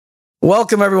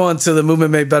Welcome, everyone, to the Movement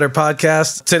Made Better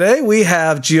podcast. Today, we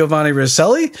have Giovanni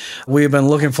Roselli. We've been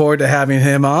looking forward to having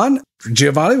him on.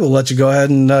 Giovanni, we'll let you go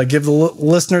ahead and give the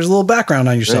listeners a little background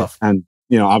on yourself. Great.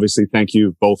 And, obviously, thank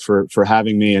you both for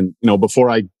having me. And,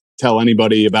 before I tell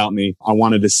anybody about me, I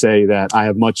wanted to say that I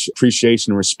have much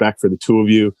appreciation and respect for the two of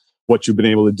you, what you've been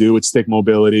able to do with Stick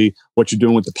Mobility, what you're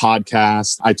doing with the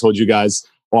podcast. I told you guys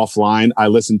offline, I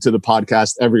listen to the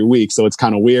podcast every week, so it's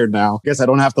kind of weird now. I guess I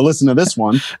don't have to listen to this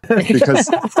one because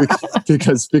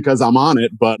I'm on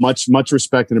it. But much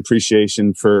respect and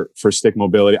appreciation for Stick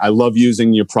Mobility. I love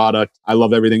using your product. I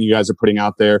love everything you guys are putting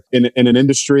out there in an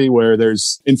industry where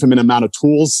there's infinite amount of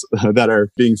tools that are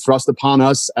being thrust upon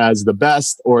us as the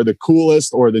best or the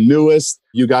coolest or the newest.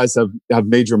 You guys have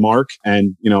made your mark,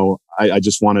 and I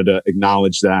just wanted to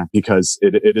acknowledge that because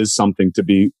it is something to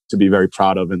be very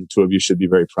proud of, and the two of you should be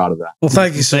very proud of that. Well,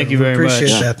 thank you, sir. Thank you very much.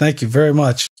 Appreciate that. Thank you very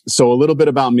much. So a little bit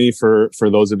about me for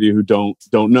those of you who don't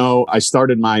know. I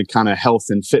started my kind of health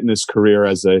and fitness career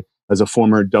as a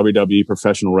former WWE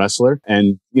professional wrestler.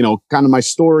 And, kind of my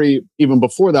story even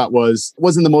before that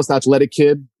wasn't the most athletic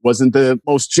kid, wasn't the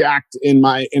most jacked in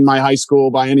my high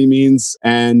school by any means.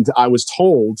 And I was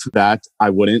told that I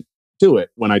wouldn't do it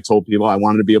when I told people I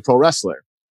wanted to be a pro wrestler.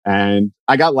 And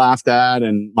I got laughed at.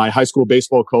 And my high school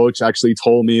baseball coach actually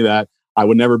told me that I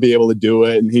would never be able to do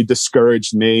it. And he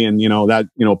discouraged me. And,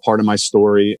 part of my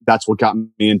story, that's what got me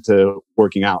into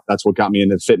working out. That's what got me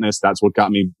into fitness. That's what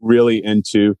got me really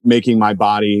into making my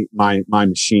body my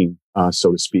machine,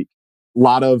 so to speak. A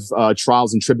lot of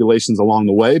trials and tribulations along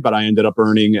the way, but I ended up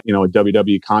earning, a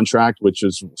WWE contract, which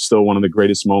is still one of the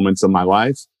greatest moments of my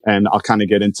life. And I'll kind of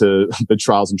get into the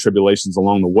trials and tribulations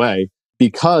along the way.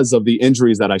 Because of the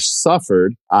injuries that I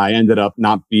suffered, I ended up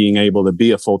not being able to be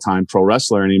a full-time pro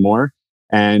wrestler anymore.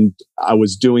 And I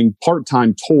was doing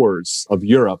part-time tours of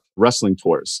Europe, wrestling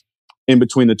tours. In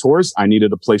between the tours, I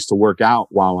needed a place to work out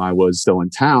while I was still in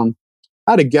town.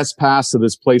 I had a guest pass to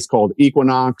this place called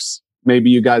Equinox. Maybe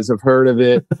you guys have heard of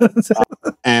it.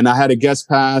 And I had a guest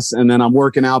pass, and then I'm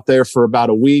working out there for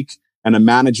about a week. And a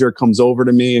manager comes over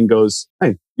to me and goes,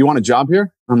 "Hey, you want a job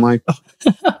here?" I'm like,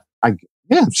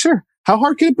 "Yeah, sure. How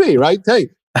hard can it be, right? Hey,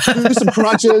 do some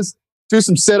crunches, do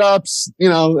some sit-ups,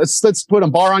 let's put a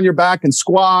bar on your back and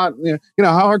squat.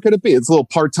 How hard could it be? It's a little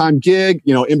part-time gig,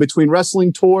 in between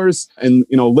wrestling tours." And,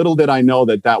 little did I know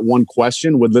that one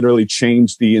question would literally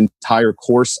change the entire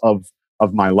course of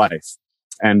my life.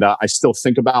 And I still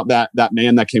think about that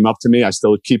man that came up to me. I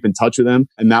still keep in touch with him.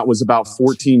 And that was about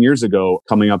 14 years ago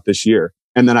coming up this year.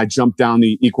 And then I jumped down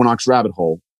the Equinox rabbit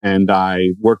hole and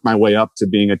I worked my way up to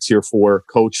being a tier 4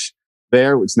 coach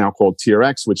there. It's now called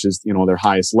TRX, which is, their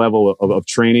highest level of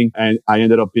training. And I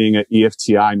ended up being an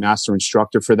EFTI Master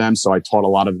Instructor for them. So I taught a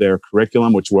lot of their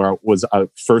curriculum, which was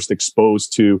first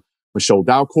exposed to Michelle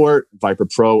Dalcourt, ViPR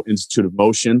PRO, Institute of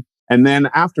Motion. And then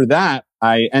after that,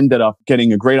 I ended up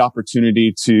getting a great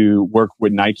opportunity to work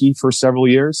with Nike for several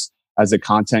years as a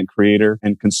content creator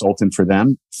and consultant for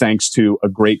them, thanks to a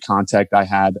great contact I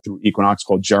had through Equinox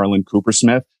called Geraldine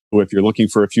Coopersmith, who, if you're looking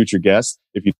for a future guest,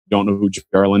 if you don't know who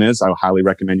Geraldine is, I would highly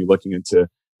recommend you looking into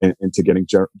getting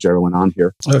Geraldine on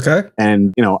here. Okay.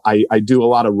 And, I do a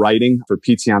lot of writing for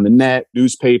PT on the Net,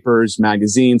 newspapers,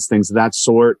 magazines, things of that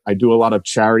sort. I do a lot of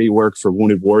charity work for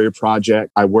Wounded Warrior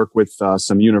Project. I work with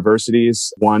some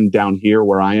universities, one down here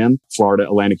where I am, Florida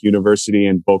Atlantic University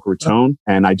in Boca Raton.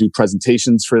 And I do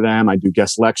presentations for them. I do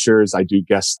guest lectures. I do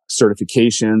guest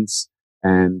certifications.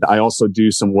 And I also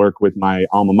do some work with my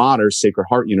alma mater, Sacred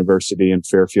Heart University in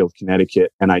Fairfield,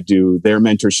 Connecticut. And I do their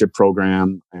mentorship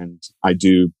program. And I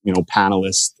do,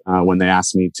 panelists when they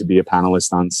ask me to be a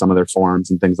panelist on some of their forums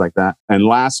and things like that. And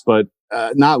last but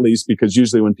not least, because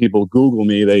usually when people Google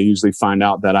me, they usually find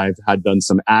out that I've had done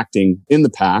some acting in the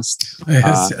past.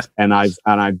 And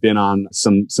I've been on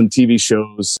some TV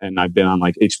shows, and I've been on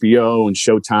like HBO and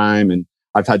Showtime, and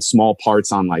I've had small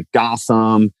parts on like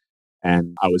Gotham.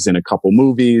 And I was in a couple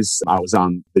movies. I was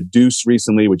on The Deuce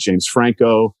recently with James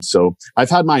Franco. So I've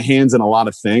had my hands in a lot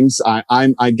of things.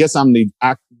 I guess I'm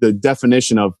the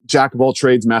definition of jack of all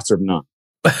trades, master of none.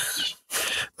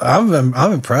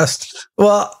 I'm impressed.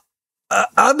 Well,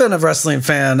 I've been a wrestling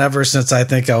fan ever since I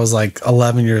think I was like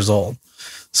 11 years old.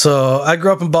 So I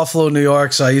grew up in Buffalo, New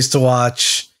York. So I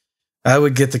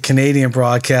would get the Canadian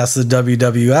broadcast of the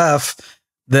WWF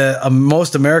that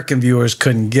most American viewers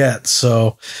couldn't get.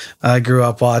 So I grew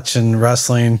up watching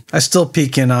wrestling. I still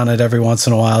peek in on it every once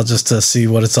in a while just to see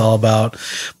what it's all about.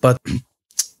 But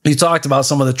you talked about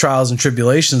some of the trials and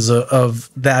tribulations of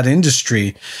that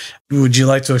industry. Would you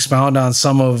like to expound on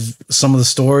some of the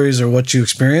stories or what you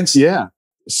experienced? Yeah.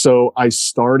 So I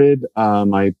started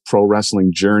my pro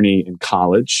wrestling journey in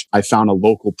college. I found a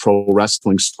local pro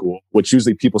wrestling school, which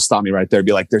usually people stop me right there and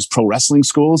be like, there's pro wrestling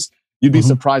schools? You'd be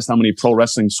surprised how many pro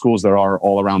wrestling schools there are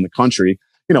all around the country.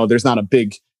 You know, there's not a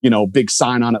big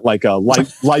sign on it like a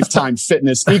Lifetime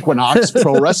Fitness Equinox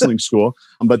pro wrestling school.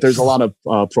 But there's a lot of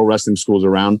pro wrestling schools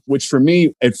around, which for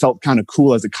me, it felt kind of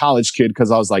cool as a college kid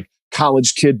because I was like,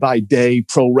 college kid by day,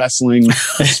 pro wrestling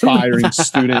aspiring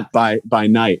student by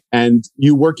night. And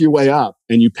you work your way up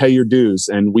and you pay your dues.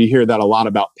 And we hear that a lot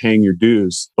about paying your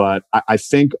dues. But I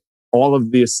think all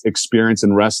of this experience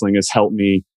in wrestling has helped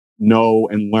me know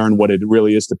and learn what it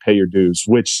really is to pay your dues,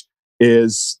 which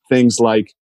is things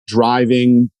like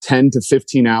driving 10 to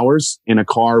 15 hours in a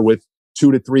car with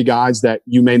 2 to 3 guys that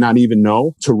you may not even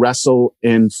know to wrestle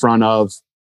in front of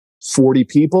 40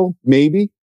 people,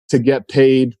 maybe, to get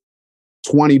paid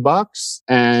 $20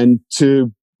 and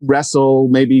to wrestle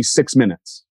maybe 6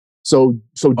 minutes. So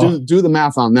do the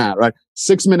math on that, right?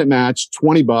 6-minute match,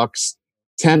 $20,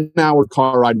 10-hour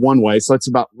car ride one way. So that's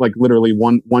about like literally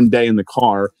one day in the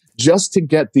car just to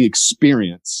get the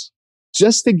experience,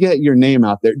 just to get your name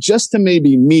out there, just to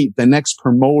maybe meet the next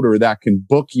promoter that can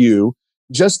book you,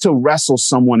 just to wrestle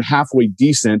someone halfway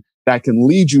decent that can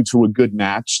lead you to a good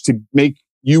match to make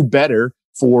you better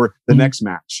for the next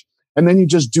match. And then you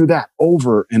just do that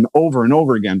over and over and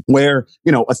over again, where,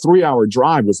 you know, a 3-hour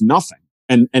drive was nothing.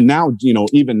 And now, you know,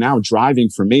 even now driving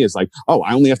for me is like, oh,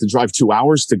 I only have to drive 2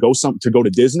 hours to go to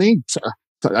Disney.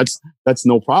 That's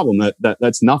no problem.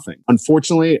 That's nothing.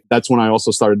 Unfortunately, that's when I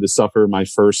also started to suffer my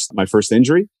first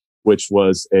injury, which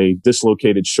was a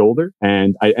dislocated shoulder.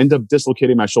 And I ended up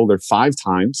dislocating my shoulder 5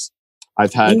 times.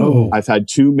 I've had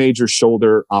 2 major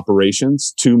shoulder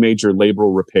operations, 2 major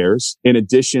labral repairs, in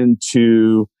addition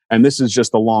to, and this is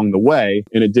just along the way,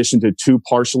 in addition to 2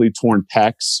 partially torn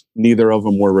pecs. Neither of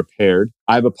them were repaired.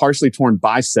 I have a partially torn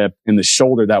bicep in the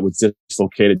shoulder that was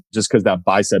dislocated just because that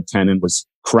bicep tendon was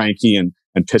cranky and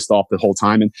pissed off the whole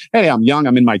time. And hey, I'm young.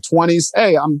 I'm in my 20s.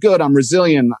 Hey, I'm good. I'm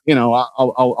resilient. You know,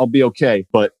 I'll be okay.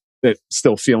 But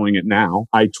still feeling it now.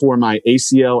 I tore my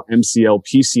ACL, MCL,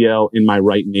 PCL in my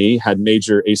right knee, had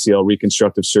major ACL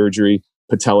reconstructive surgery,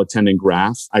 patella tendon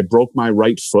graft. I broke my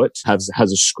right foot, has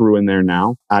a screw in there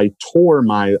now. I tore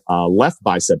my left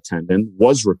bicep tendon,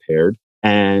 was repaired.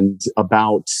 And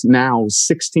about now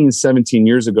 16, 17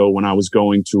 years ago, when I was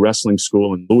going to wrestling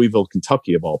school in Louisville,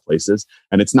 Kentucky, of all places,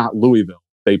 and it's not Louisville,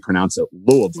 they pronounce it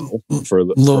Louisville for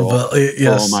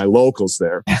all my locals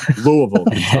there. Louisville,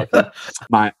 Kentucky.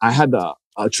 I had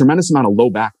a tremendous amount of low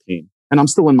back pain, and I'm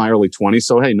still in my early 20s.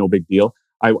 So, hey, no big deal.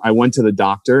 I went to the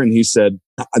doctor and he said,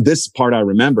 this part I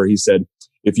remember, he said,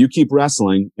 if you keep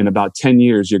wrestling, in about 10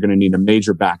 years, you're going to need a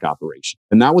major back operation.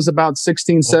 And that was about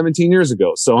 16, 17 years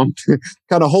ago. So I'm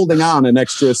kind of holding on an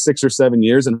extra 6 or 7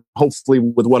 years. And hopefully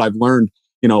with what I've learned,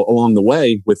 you know, along the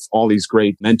way with all these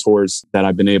great mentors that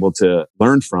I've been able to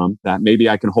learn from, that maybe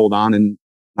I can hold on and,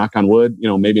 knock on wood, you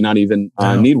know, maybe not even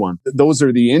need one. Those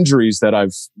are the injuries that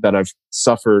I've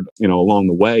suffered, you know, along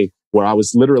the way, where I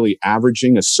was literally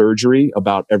averaging a surgery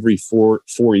about every four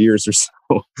years or so.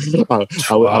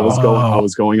 I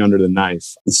was going under the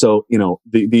knife. So, you know,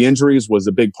 the injuries was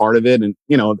a big part of it. And,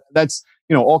 you know, that's,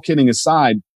 you know, all kidding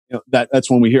aside, you know, that's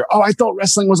when we hear, oh, I thought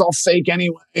wrestling was all fake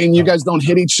anyway. And you guys don't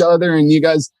hit each other. And you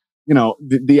guys, you know,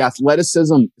 the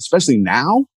athleticism, especially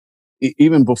now,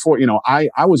 even before, you know, I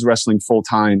was wrestling full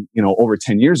time, you know, over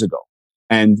 10 years ago.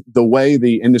 And the way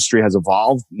the industry has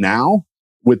evolved now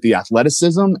with the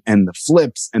athleticism and the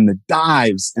flips and the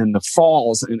dives and the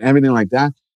falls and everything like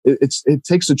that, it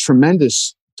takes a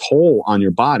tremendous toll on your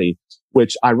body,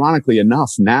 which ironically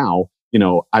enough now, you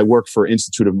know, I work for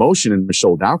Institute of Motion and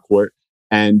Michelle Dalcourt,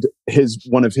 and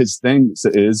one of his things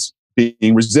is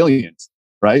being resilient.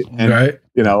 Right. And,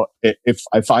 you know,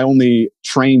 if I only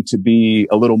trained to be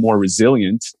a little more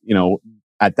resilient, you know,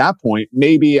 at that point,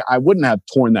 maybe I wouldn't have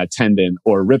torn that tendon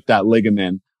or ripped that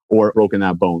ligament or broken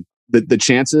that bone. The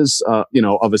chances, you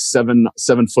know, of a 7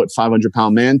 foot,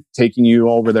 500-pound man taking you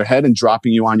over their head and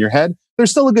dropping you on your head,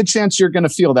 there's still a good chance you're going to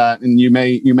feel that and you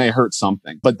may hurt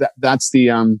something. But that's the,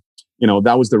 you know,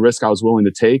 that was the risk I was willing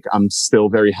to take. I'm still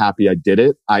very happy I did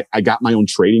it. I got my own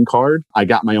trading card. I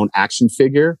got my own action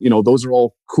figure. You know, those are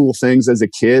all cool things as a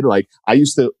kid. Like I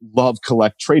used to love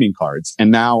collect trading cards,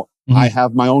 and now I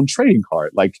have my own trading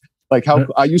card. Like how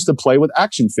I used to play with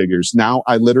action figures. Now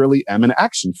I literally am an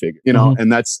action figure, you know,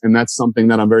 and that's something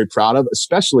that I'm very proud of,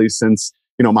 especially since,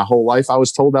 you know, my whole life I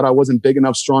was told that I wasn't big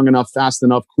enough, strong enough, fast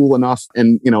enough, cool enough,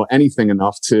 and, you know, anything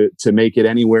enough to make it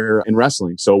anywhere in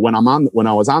wrestling. So when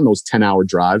I was on those 10-hour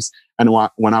drives, and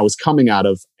when I was coming out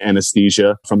of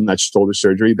anesthesia from that shoulder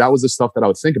surgery, that was the stuff that I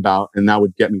would think about, and that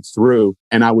would get me through.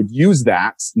 And I would use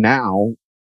that now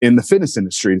in the fitness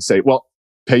industry to say, well,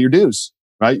 pay your dues,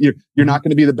 right? You're not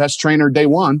going to be the best trainer day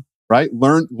one, right?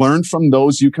 Learn from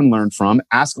those you can learn from.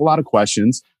 Ask a lot of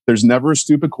questions. There's never a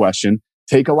stupid question.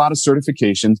 Take a lot of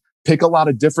certifications. Pick a lot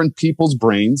of different people's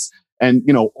brains. And,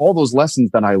 you know, all those lessons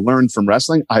that I learned from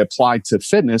wrestling, I applied to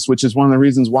fitness, which is one of the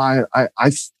reasons why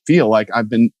I feel like I've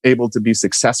been able to be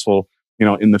successful, you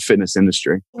know, in the fitness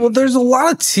industry. Well, there's a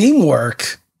lot of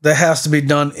teamwork that has to be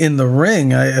done in the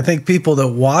ring. I think people that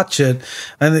watch it,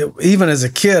 and even as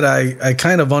a kid, I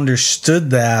kind of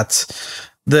understood that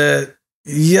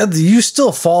yeah, you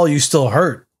still fall, you still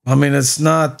hurt. I mean, it's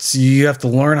not, you have to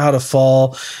learn how to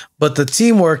fall, but the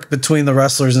teamwork between the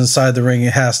wrestlers inside the ring,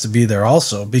 it has to be there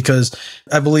also, because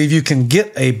I believe you can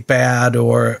get a bad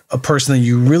or a person that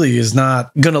you really is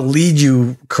not going to lead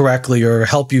you correctly or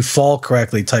help you fall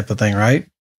correctly type of thing, right?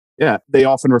 Yeah, they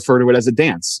often refer to it as a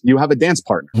dance. You have a dance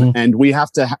partner, and we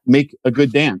have to make a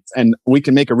good dance. And we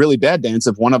can make a really bad dance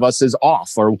if one of us is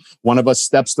off, or one of us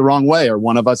steps the wrong way, or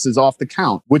one of us is off the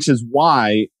count. Which is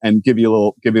why, and give you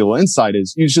a little insight,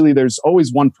 is usually there's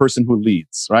always one person who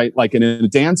leads, right? Like in a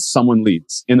dance, someone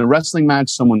leads. In a wrestling match,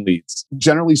 someone leads.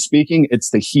 Generally speaking, it's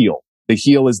the heel. The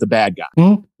heel is the bad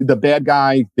guy. The bad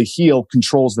guy, the heel,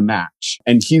 controls the match,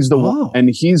 and he's the one. And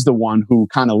he's the one who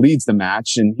kind of leads the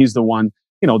match, and he's the one.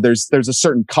 You know, there's a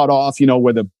certain cutoff, you know,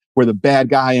 where the bad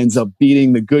guy ends up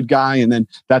beating the good guy. And then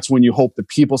that's when you hope the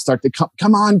people start to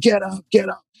come on, get up,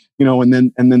 you know, and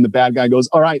then the bad guy goes,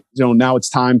 all right, you know, now it's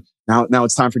time. Now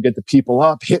it's time for get the people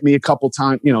up, hit me a couple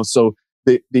times, you know, so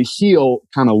the heel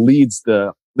kind of leads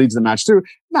the match through.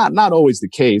 Not always the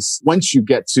case. Once you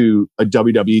get to a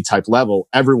WWE type level,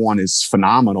 everyone is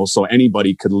phenomenal. So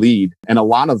anybody could lead. And a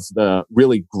lot of the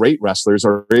really great wrestlers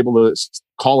are able to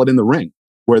call it in the ring,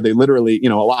 where they literally, you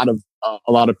know,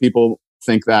 a lot of people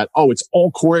think that, oh, it's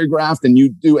all choreographed and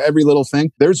you do every little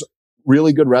thing. There's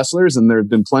really good wrestlers, and there have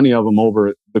been plenty of them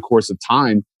over the course of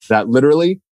time that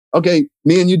literally, okay,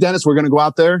 me and you, Dennis, we're going to go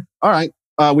out there. All right.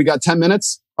 We got 10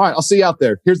 minutes. All right. I'll see you out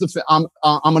there. Here's I'm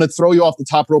going to throw you off the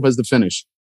top rope as the finish.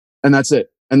 And that's it.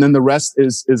 And then the rest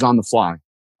is on the fly.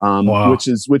 Wow. which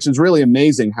is really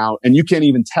amazing how, and you can't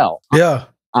even tell. Yeah.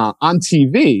 On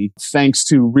TV, thanks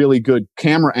to really good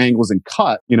camera angles and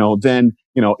cut, you know, then,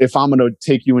 you know, if I'm going to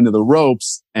take you into the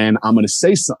ropes and I'm going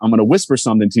to whisper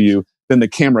something to you, then the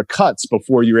camera cuts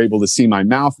before you're able to see my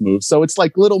mouth move. So it's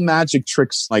like little magic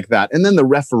tricks like that. And then the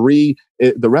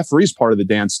referee's part of the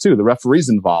dance too. The referee's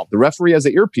involved. The referee has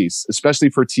an earpiece, especially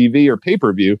for TV or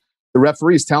pay-per-view. The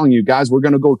referee is telling you, guys, we're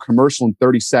going to go commercial in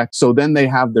 30 seconds. So then they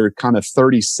have their kind of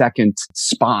 30-second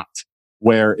spot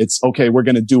where it's, okay, we're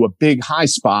going to do a big high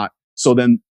spot. So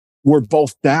then we're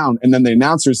both down. And then the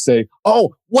announcers say,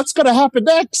 oh, what's going to happen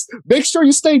next? Make sure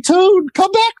you stay tuned.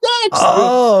 Come back next.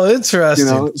 Oh, interesting.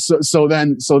 You know, so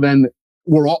then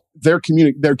they're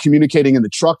communicating in the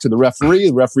truck to the referee.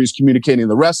 The referee's communicating to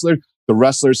the wrestler. The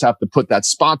wrestlers have to put that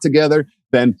spot together.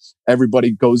 Then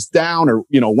everybody goes down, or,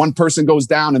 you know, one person goes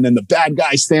down, and then the bad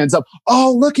guy stands up.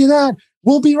 Oh, look at that.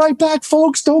 We'll be right back,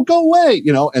 folks. Don't go away.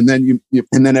 You know, and then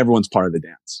and then everyone's part of the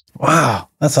dance. Wow.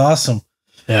 That's awesome.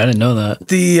 Yeah, I didn't know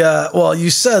that. Well, you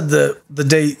said the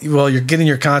day, you're getting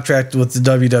your contract with the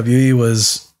WWE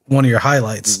was one of your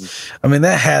highlights. I mean,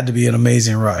 that had to be an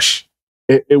amazing rush.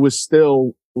 It was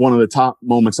still one of the top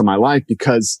moments of my life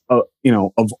because, you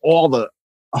know, of all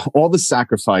the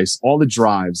sacrifice, all the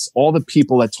drives, all the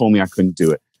people that told me I couldn't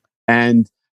do it. And,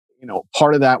 you know,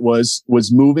 part of that was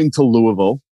moving to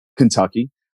Louisville, Kentucky,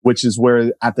 which is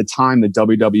where at the time the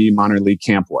WWE minor league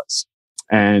camp was.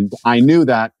 And I knew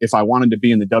that if I wanted to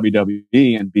be in the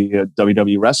WWE and be a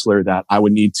WWE wrestler, that I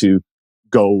would need to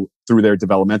go through their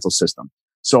developmental system.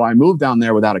 So I moved down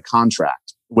there without a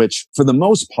contract, which for the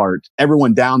most part,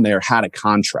 everyone down there had a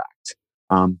contract.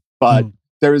 But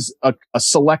there's a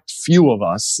select few of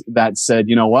us that said,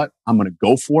 you know what, I'm going to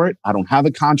go for it. I don't have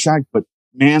a contract, but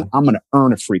man, I'm going to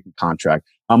earn a freaking contract.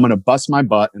 I'm going to bust my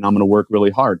butt and I'm going to work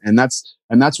really hard. And that's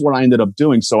what I ended up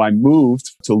doing. So I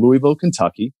moved to Louisville,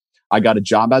 Kentucky. I got a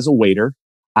job as a waiter.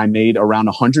 I made around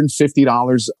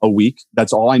 $150 a week.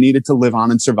 That's all I needed to live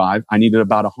on and survive. I needed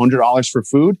about $100 for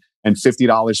food and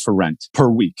 $50 for rent per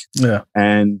week. Yeah.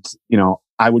 And, you know,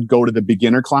 I would go to the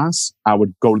beginner class, I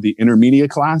would go to the intermediate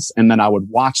class, and then I would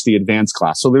watch the advanced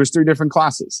class. So there's 3 different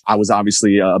classes. I was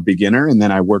obviously a beginner, and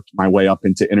then I worked my way up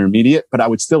into intermediate, but I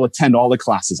would still attend all the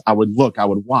classes. I would look, I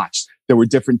would watch. there were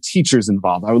different teachers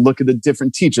involved. I would look at the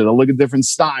different teachers. I'll look at different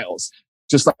styles.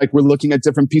 Just like we're looking at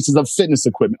different pieces of fitness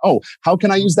equipment. Oh, how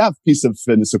can I use that piece of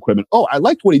fitness equipment? Oh, I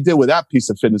liked what he did with that piece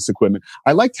of fitness equipment.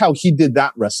 I liked how he did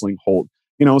that wrestling hold.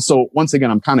 So once again,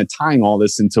 I'm kind of tying all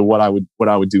this into what I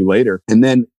would do later. And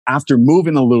then after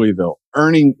moving to Louisville,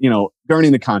 earning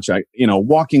the contract,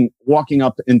 walking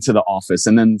up into the office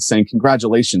and then saying,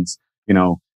 congratulations,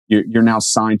 you're now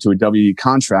signed to a WWE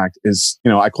contract is,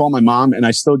 I call my mom and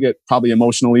I still get probably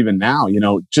emotional even now,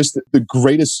 just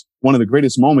one of the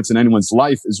greatest moments in anyone's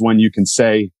life is when you can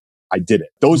say, I did it.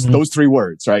 Those 3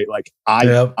 words, right? Like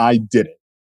I did it,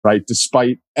 right?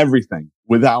 Despite everything,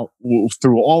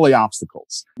 through all the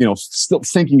obstacles, still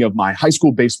thinking of my high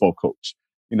school baseball coach,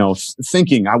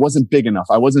 thinking I wasn't big enough.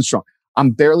 I wasn't strong.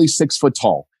 I'm barely 6 foot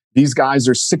tall. These guys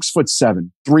are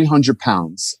 6'7", 300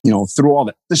 pounds, through all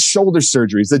the shoulder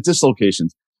surgeries, the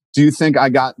dislocations. Do you think I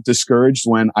got discouraged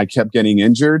when I kept getting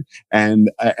injured and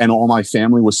all my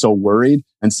family was so worried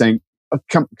and saying, oh,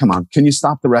 come on, can you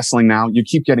stop the wrestling now? You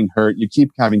keep getting hurt. You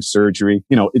keep having surgery.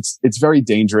 It's very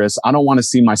dangerous. I don't want to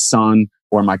see my son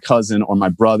or my cousin or my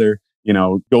brother,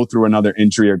 go through another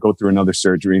injury or go through another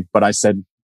surgery. But I said,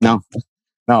 no,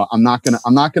 I'm not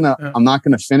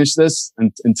gonna finish this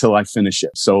until I finish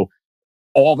it. So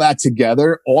all that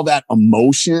together, all that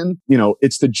emotion,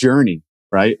 it's the journey.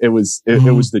 Right. It was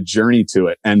the journey to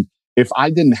it. And if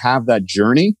I didn't have that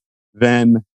journey,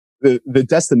 then the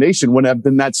destination wouldn't have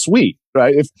been that sweet.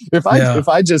 Right. If I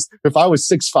was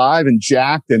 6'5" and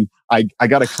jacked and I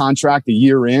got a contract a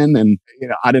year in and,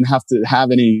 I didn't have to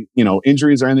have any,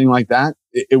 injuries or anything like that,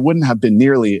 it wouldn't have been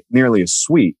nearly as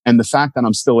sweet. And the fact that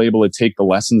I'm still able to take the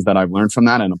lessons that I've learned from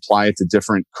that and apply it to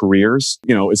different careers,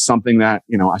 is something that,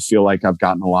 I feel like I've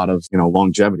gotten a lot of,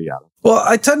 longevity out of. Well,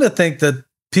 I tend to think that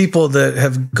people that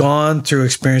have gone through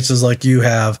experiences like you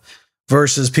have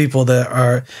versus people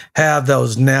that have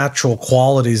those natural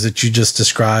qualities that you just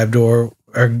described or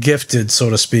are gifted, so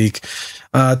to speak,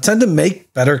 tend to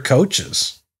make better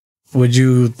coaches. Would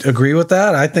you agree with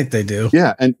that? I think they do.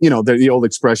 Yeah. And, the old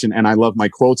expression, and I love my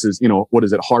quotes is, what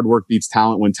is it? Hard work beats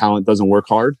talent when talent doesn't work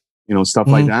hard, stuff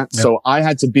like that. Yep. So I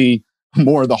had to be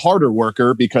more the harder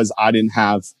worker because I didn't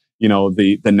have,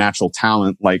 the natural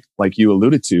talent like you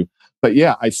alluded to. But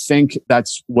yeah, I think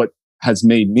that's what has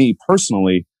made me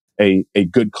personally a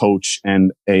good coach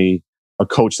and a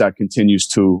coach that continues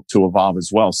to evolve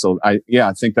as well. So I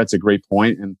think that's a great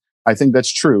point. And I think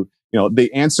that's true. The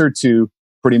answer to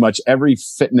pretty much every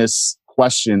fitness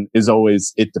question is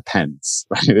always, it depends,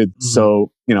 right?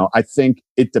 So, I think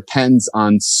it depends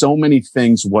on so many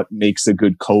things, what makes a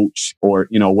good coach or,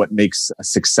 what makes a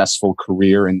successful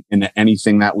career in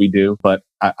anything that we do. But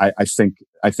I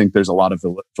think there's a lot of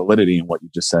validity in what you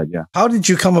just said. Yeah. How did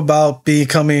you come about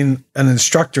becoming an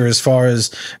instructor? As far as,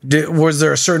 was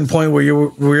there a certain point where you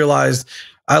realized,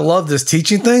 I love this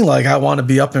teaching thing, like I want to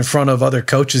be up in front of other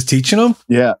coaches teaching them?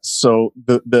 Yeah. So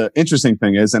the interesting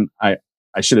thing is, and I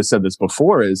should have said this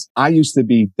before, is I used to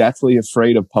be deathly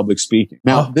afraid of public speaking.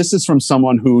 Now, This is from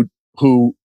someone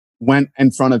who went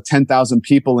in front of 10,000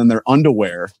 people in their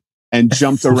underwear and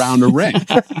jumped around a ring,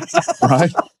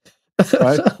 right?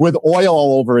 With oil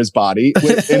all over his body,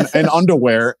 in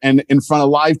underwear, and in front of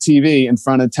live TV, in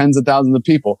front of tens of thousands of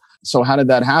people. So how did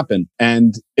that happen?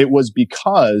 And it was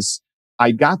because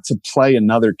I got to play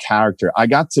another character. I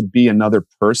got to be another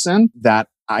person that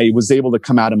I was able to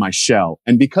come out of my shell.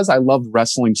 And because I loved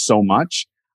wrestling so much,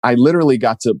 I literally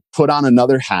got to put on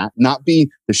another hat, not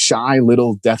be the shy,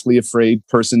 little, deathly afraid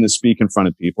person to speak in front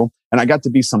of people. And I got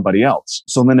to be somebody else.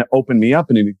 So then it opened me up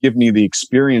and it gave me the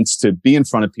experience to be in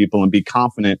front of people and be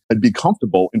confident and be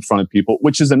comfortable in front of people,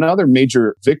 which is another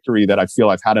major victory that I feel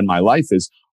I've had in my life,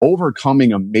 is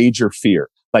overcoming a major fear.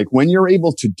 Like when you're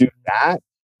able to do that,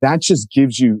 that just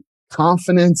gives you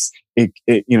confidence. It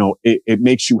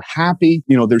makes you happy.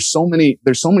 There's so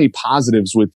many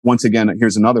positives with, once again,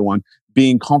 here's another one,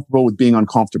 being comfortable with being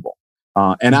uncomfortable.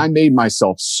 And I made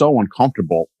myself so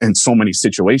uncomfortable in so many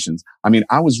situations. I mean,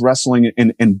 I was wrestling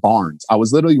in barns. I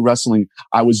was literally wrestling.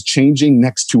 I was changing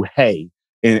next to hay,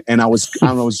 and it was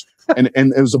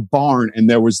a barn, and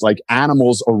there was like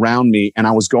animals around me, and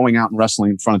I was going out and wrestling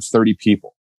in front of 30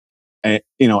 people. And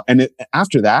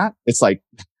after that, it's like,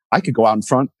 I could go out in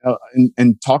front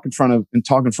and talk in front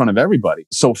of everybody.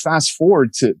 So fast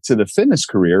forward to the fitness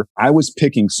career, I was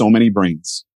picking so many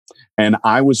brains, and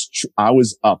I was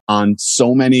up on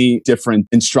so many different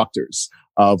instructors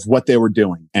of what they were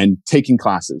doing and taking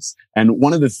classes. And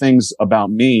one of the things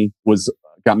about me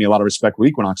got me a lot of respect with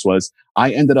Equinox was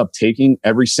I ended up taking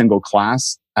every single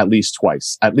class at least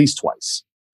twice.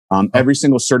 Every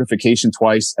single certification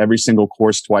twice, every single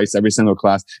course twice, every single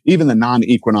class, even the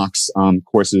non-Equinox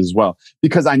courses as well,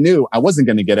 because I knew I wasn't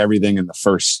going to get everything in the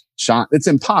first shot. It's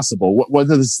impossible. What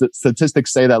do the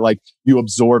statistics say that like you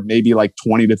absorb maybe like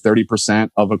 20 to 30%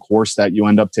 of a course that you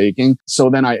end up taking? So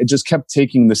then I just kept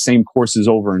taking the same courses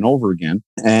over and over again.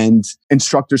 And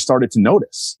instructors started to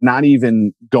notice, not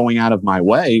even going out of my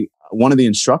way. One of the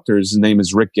instructors, his name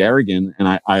is Rick Garrigan,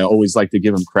 and I always like to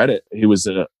give him credit. He was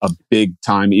a big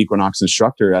time Equinox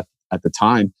instructor at the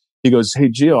time. He goes, "Hey,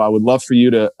 Gio, I would love for you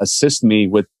to assist me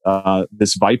with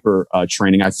this ViPR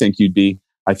training. I think you'd be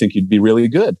really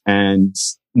good." And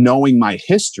knowing my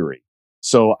history,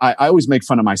 so I always make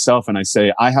fun of myself and I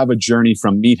say I have a journey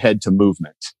from meathead to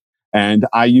movement. And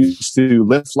I used to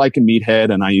lift like a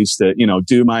meathead, and I used to,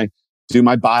 do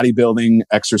my bodybuilding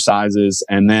exercises.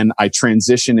 And then I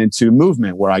transitioned into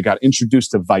movement where I got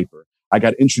introduced to ViPR. I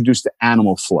got introduced to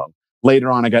animal flow. Later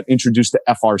on, I got introduced to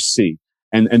FRC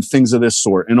and things of this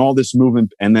sort and all this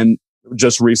movement. And then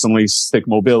just recently stick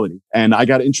mobility. And I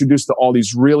got introduced to all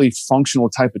these really functional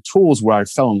type of tools where I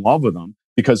fell in love with them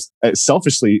because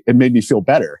selfishly, it made me feel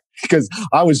better because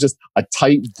I was just a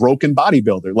tight, broken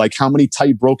bodybuilder. Like how many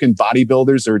tight, broken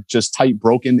bodybuilders or just tight,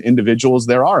 broken individuals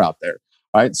there are out there?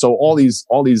 Right. So all these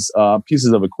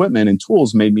pieces of equipment and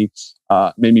tools made me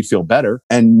feel better.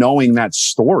 And knowing that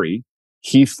story,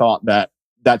 he thought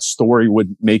that story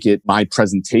would make my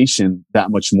presentation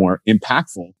that much more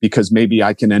impactful because maybe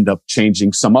I can end up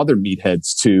changing some other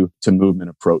meatheads to movement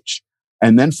approach.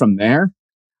 And then from there,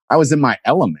 I was in my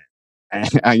element. And,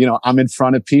 I'm in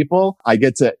front of people. I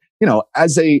get to,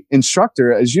 as a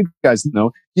instructor, as you guys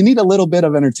know, you need a little bit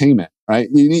of entertainment, right?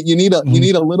 You need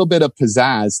a little bit of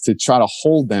pizzazz to try to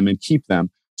hold them and keep them.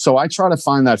 So I try to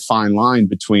find that fine line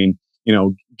between,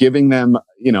 giving them,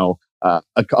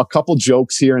 a couple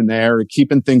jokes here and there,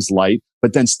 keeping things light,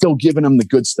 but then still giving them the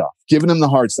good stuff, giving them the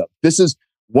hard stuff. This is,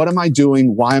 what am I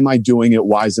doing? Why am I doing it?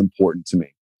 Why is it important to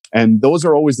me? And those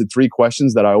are always the three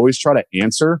questions that I always try to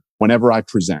answer whenever I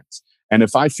present. And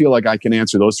if I feel like I can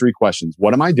answer those three questions,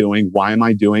 what am I doing? Why am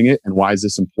I doing it? And why is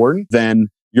this important? Then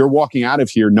you're walking out of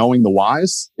here knowing the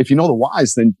whys. If you know the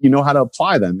whys, then you know how to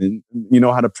apply them and you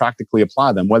know how to practically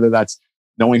apply them, whether that's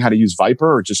knowing how to use ViPR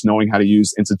or just knowing how to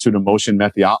use Institute of Motion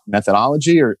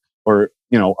methodology or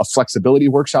a flexibility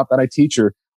workshop that I teach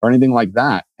or anything like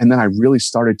that. And then I really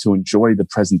started to enjoy the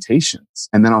presentations.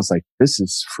 And then I was like, this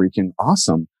is freaking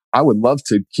awesome. I would love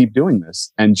to keep doing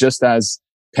this. And just as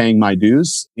paying my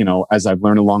dues, as I've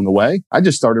learned along the way, I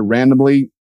just started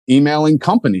randomly emailing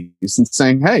companies and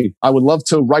saying, hey, I would love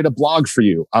to write a blog for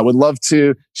you. I would love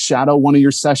to shadow one of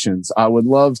your sessions. I would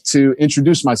love to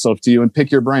introduce myself to you and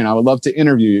pick your brain. I would love to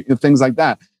interview you, things like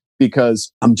that,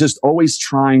 because I'm just always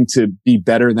trying to be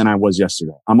better than I was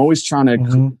yesterday. I'm always trying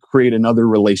to create another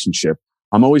relationship.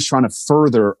 I'm always trying to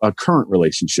further a current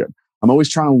relationship. I'm always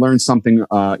trying to learn something,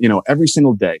 every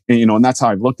single day. And that's how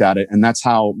I've looked at it. And that's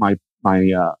how my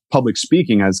public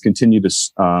speaking has continued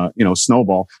to,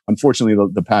 snowball. Unfortunately,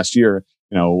 the past year,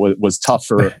 was tough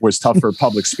for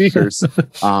public speakers.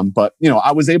 But,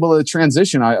 I was able to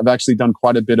transition. I've actually done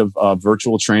quite a bit of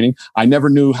virtual training. I never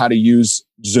knew how to use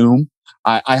Zoom.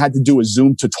 I had to do a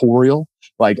Zoom tutorial.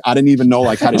 Like, I didn't even know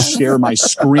how to share my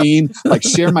screen,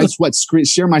 share my screen.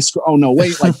 Oh no,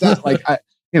 wait, like that.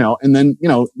 And then,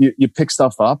 you pick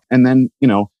stuff up and then,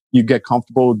 you get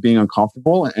comfortable with being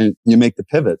uncomfortable and you make the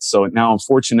pivot. So now I'm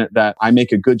fortunate that I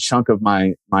make a good chunk of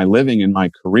my living and my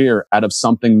career out of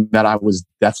something that I was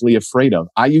deathly afraid of.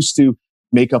 I used to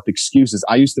make up excuses.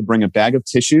 I used to bring a bag of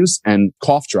tissues and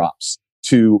cough drops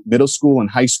to middle school and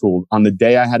high school on the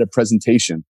day I had a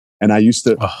presentation. And I used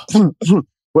to,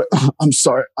 I'm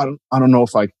sorry. I don't know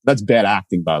if that's bad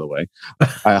acting, by the way.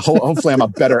 Hopefully I'm a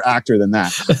better actor than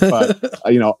that. But,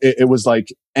 it was like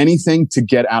anything to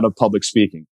get out of public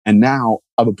speaking. And now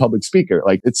I'm a public speaker.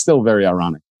 It's still very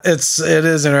ironic. It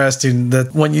is interesting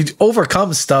that when you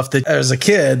overcome stuff that as a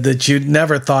kid that you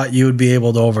never thought you would be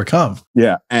able to overcome.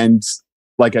 Yeah. And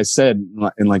like I said,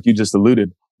 and like you just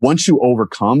alluded, once you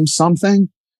overcome something,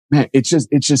 man, it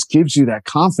just gives you that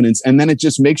confidence. And then it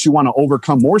just makes you want to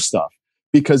overcome more stuff.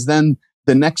 Because then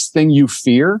the next thing you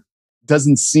fear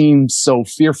doesn't seem so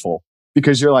fearful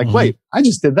because you're like, wait, I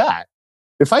just did that.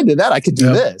 If I did that, I could do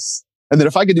this. And then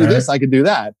if I could do this, I could do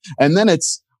that. And then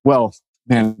it's, well,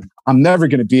 man, I'm never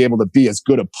going to be able to be as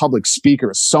good a public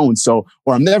speaker as so-and-so,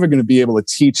 or I'm never going to be able to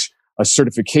teach a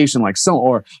certification like so.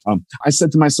 Or I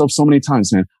said to myself so many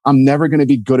times, man, I'm never going to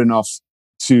be good enough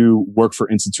to work for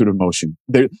Institute of Motion.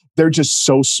 They're just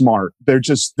so smart. They're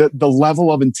just the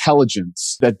level of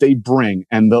intelligence that they bring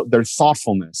and their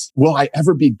thoughtfulness. Will I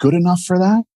ever be good enough for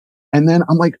that? And then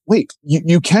I'm like, wait,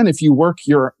 you can if you work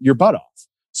your butt off.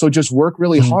 So just work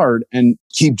really hard and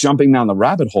keep jumping down the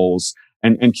rabbit holes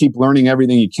and keep learning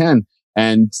everything you can.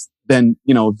 And then,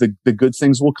 you know, the good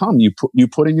things will come. You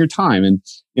put in your time. And,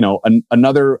 you know,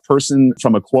 another person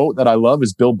from a quote that I love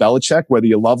is Bill Belichick, whether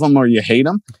you love him or you hate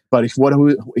him. But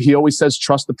he always says,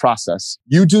 trust the process.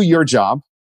 You do your job.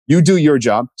 You do your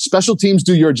job. Special teams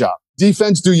do your job.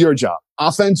 Defense do your job.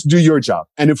 Offense do your job.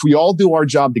 And if we all do our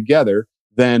job together,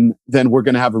 then we're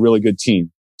going to have a really good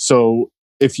team. So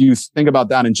if you think about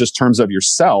that in just terms of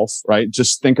yourself, right?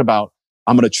 Just think about,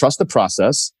 I'm going to trust the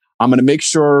process. I'm going to make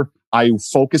sure I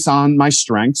focus on my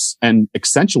strengths and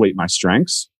accentuate my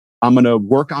strengths. I'm going to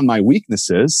work on my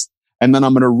weaknesses. And then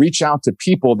I'm going to reach out to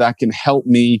people that can help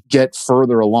me get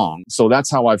further along. So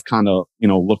that's how I've kind of, you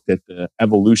know, looked at the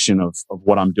evolution of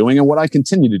what I'm doing and what I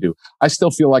continue to do. I still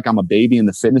feel like I'm a baby in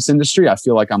the fitness industry. I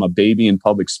feel like I'm a baby in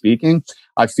public speaking.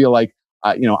 I feel like,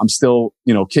 you know, I'm still,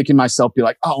 you know, kicking myself, be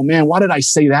like, oh man, why did I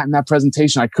say that in that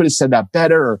presentation? I could have said that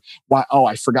better. Or why? Oh,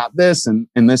 I forgot this and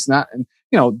this and that. And,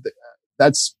 you know,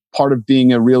 that's part of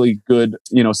being a really good,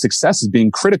 you know, success is being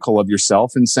critical of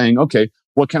yourself and saying, okay,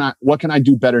 what can I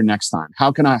do better next time?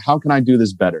 How can I do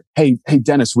this better? Hey,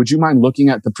 Dennis, would you mind looking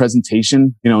at the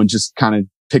presentation, you know, and just kind of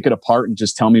pick it apart and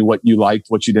just tell me what you liked,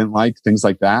 what you didn't like, things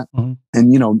like that.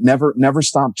 And, you know, never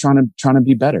stop trying to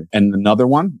be better. And another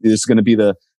one is going to be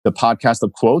the podcast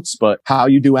of quotes, but how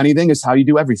you do anything is how you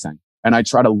do everything. And I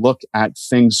try to look at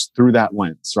things through that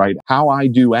lens, right? How I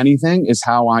do anything is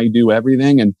how I do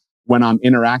everything. And when I'm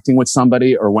interacting with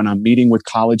somebody or when I'm meeting with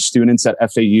college students at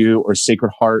FAU or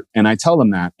Sacred Heart, and I tell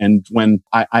them that. And when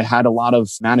I had a lot of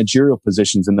managerial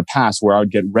positions in the past where I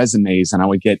would get resumes and I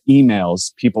would get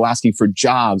emails, people asking for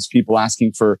jobs, people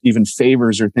asking for even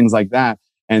favors or things like that.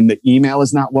 And the email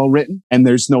is not well written and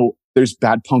there's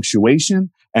bad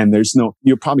punctuation and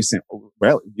you're probably saying, oh,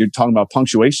 well, you're talking about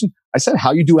punctuation. I said,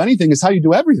 how you do anything is how you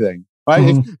do everything,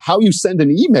 right? How you send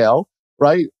an email,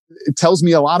 right? It tells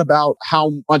me a lot about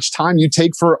how much time you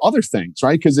take for other things,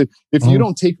 right? Because if you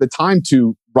don't take the time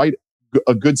to write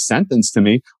a good sentence to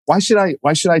me, why should I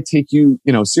take you,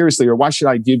 you know, seriously, or why should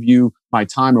I give you my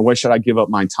time, or why should I give up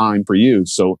my time for you?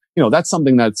 So, you know, that's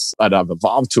something that I've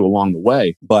evolved to along the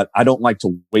way, but I don't like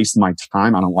to waste my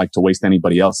time. I don't like to waste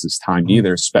anybody else's time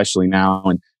either, especially now.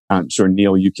 And I'm sure,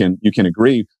 Neil, you can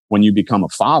agree when you become a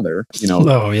father, you know.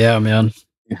 Oh yeah, man.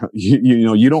 You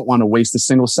know, you don't want to waste a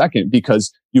single second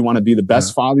because you want to be the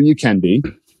best father you can be.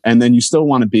 And then you still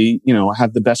want to be, you know,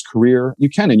 have the best career you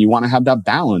can. And you want to have that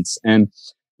balance. And,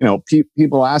 you know,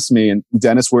 people ask me, and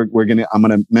Dennis, I'm going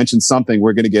to mention something.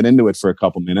 We're going to get into it for a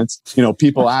couple minutes. You know,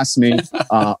 people ask me,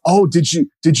 oh, did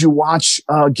you watch,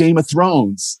 Game of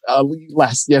Thrones,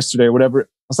 yesterday or whatever? I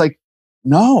was like,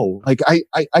 no, like I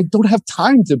don't have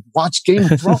time to watch Game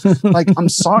of Thrones. Like, I'm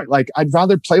sorry. Like, I'd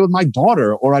rather play with my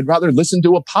daughter or I'd rather listen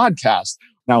to a podcast.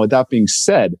 Now, with that being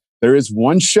said, there is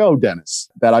one show, Dennis,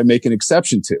 that I make an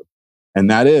exception to,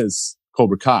 and that is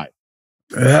Cobra Kai.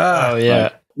 Oh yeah.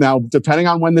 Right? Now, depending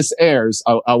on when this airs,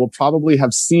 I will probably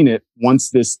have seen it once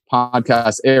this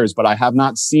podcast airs, but I have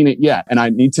not seen it yet. And I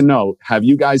need to know, have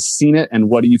you guys seen it? And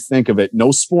what do you think of it?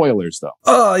 No spoilers, though.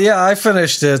 Oh, yeah, I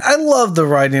finished it. I love the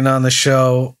writing on the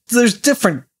show. There's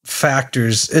different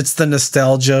factors. It's the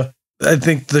nostalgia. I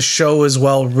think the show is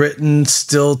well written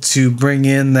still to bring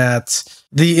in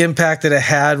the impact that it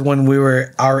had when we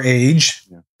were our age.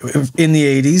 Yeah. In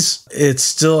the 80s, it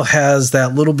still has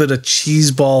that little bit of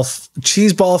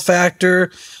cheeseball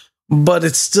factor, but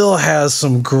it still has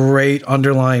some great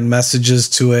underlying messages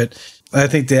to it. I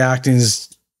think the acting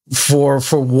is for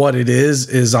what it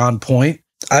is on point.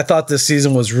 I thought this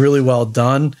season was really well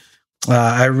done.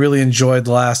 I really enjoyed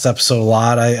the last episode a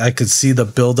lot. I could see the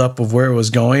buildup of where it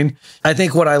was going. I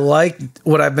think what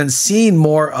I've been seeing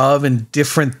more of in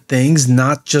different things,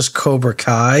 not just Cobra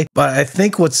Kai, but I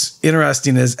think what's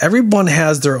interesting is everyone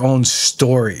has their own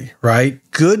story, right?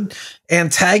 Good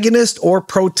antagonist or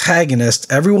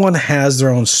protagonist, everyone has their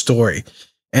own story.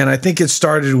 And I think it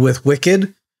started with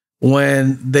Wicked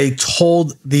when they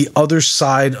told the other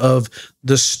side of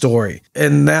the story.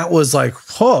 And that was like,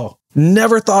 whoa.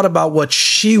 Never thought about what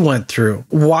she went through.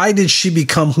 Why did she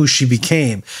become who she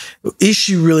became? Is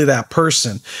she really that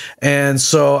person? And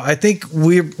so I think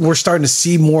we're starting to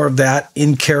see more of that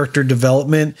in character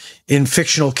development, in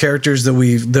fictional characters that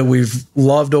we've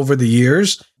loved over the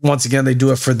years. Once again, they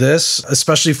do it for this,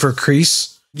 especially for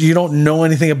Kreese. You don't know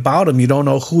anything about him. You don't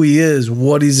know who he is,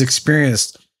 what he's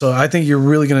experienced. So I think you're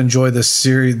really going to enjoy this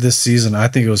series, this season. I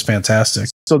think it was fantastic.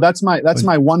 So that's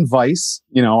my one vice.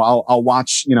 I'll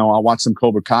watch some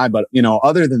Cobra Kai, but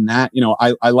other than that,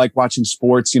 I like watching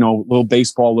sports, a little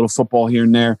baseball, a little football here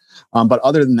and there. But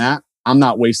other than that, I'm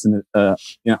not wasting a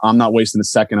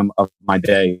second of my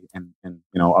day and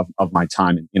of my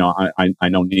time. And I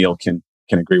know Neil can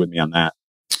agree with me on that.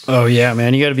 Oh yeah,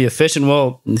 man, you got to be efficient.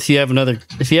 Well, if you have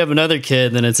another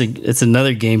kid, then it's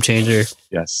another game changer.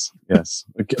 Yes. Yeah,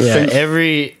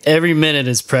 every minute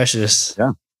is precious.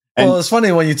 Yeah. Well, it's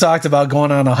funny when you talked about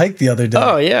going on a hike the other day.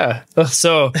 Oh yeah.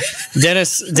 So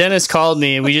Dennis called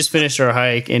me and we just finished our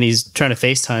hike and he's trying to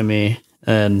FaceTime me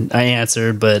and I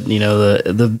answered, but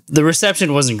the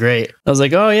reception wasn't great. I was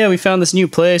like, oh yeah, we found this new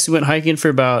place. We went hiking for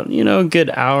about, a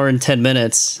good hour and 10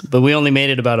 minutes, but we only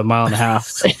made it about a mile and a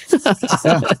half.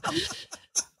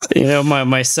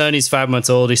 My son, he's 5 months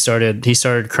old. He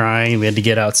started crying. We had to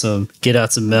get out some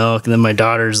milk. And then my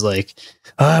daughter's like,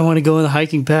 oh, I want to go in the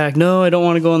hiking pack. No, I don't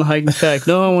want to go in the hiking pack.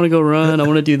 No, I want to go run. I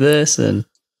want to do this. And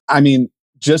I mean,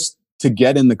 just to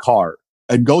get in the car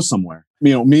and go somewhere,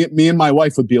 me and my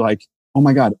wife would be like, oh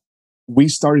my God, we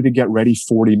started to get ready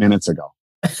 40 minutes ago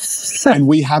and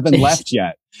we haven't left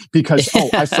yet because,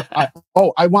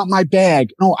 I want my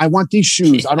bag. No, I want these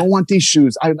shoes. I don't want these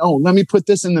shoes. Let me put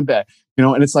this in the bag,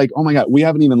 and it's like, oh my God, we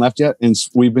haven't even left yet. And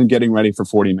we've been getting ready for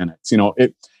 40 minutes.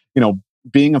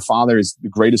 Being a father is the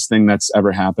greatest thing that's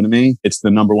ever happened to me. It's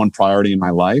the number one priority in my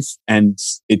life. And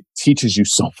it teaches you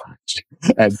so much.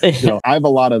 And, I have a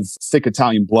lot of thick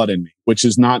Italian blood in me, which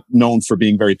is not known for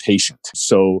being very patient.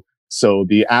 So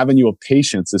the avenue of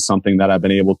patience is something that I've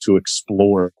been able to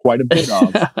explore quite a bit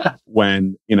of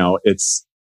when, it's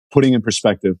putting in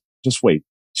perspective. Just wait.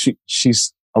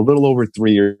 She's a little over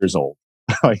 3 years old.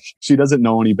 Like she doesn't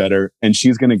know any better and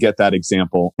she's going to get that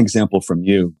example from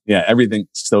you. Yeah. Everything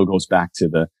still goes back to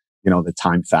the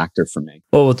time factor for me.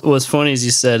 Well, what's funny is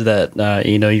you said that,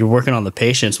 you're working on the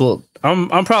patience. Well,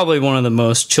 I'm probably one of the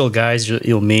most chill guys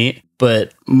you'll meet,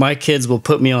 but my kids will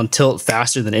put me on tilt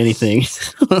faster than anything.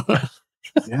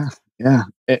 Yeah.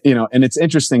 And it's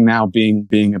interesting now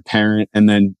being a parent and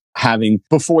then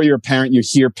before you're a parent, you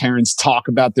hear parents talk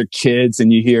about their kids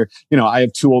and you hear, I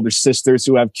have 2 older sisters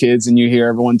who have kids and you hear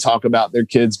everyone talk about their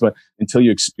kids, but until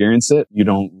you experience it, you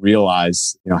don't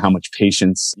realize, how much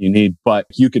patience you need. But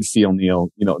you could feel,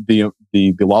 Neil,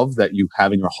 the love that you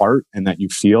have in your heart and that you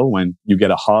feel when you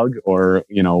get a hug or,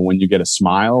 when you get a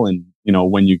smile and,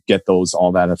 when you get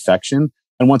all that affection.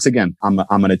 And once again, I'm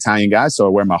an Italian guy, so I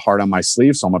wear my heart on my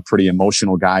sleeve. So I'm a pretty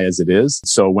emotional guy as it is.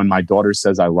 So when my daughter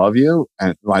says, I love you,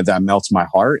 and that melts my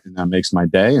heart and that makes my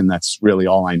day. And that's really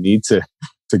all I need to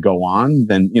go on.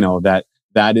 Then,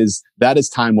 that is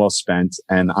time well spent.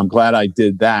 And I'm glad I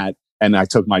did that. And I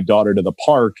took my daughter to the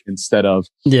park instead of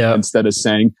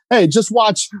saying, hey, just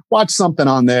watch something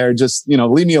on there. Just,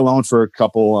 leave me alone for a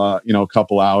couple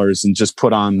hours and just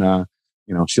put on,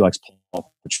 she likes Paw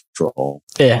Patrol.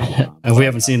 Yeah, we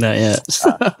haven't seen that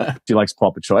yet. She likes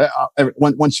Paw Patrol.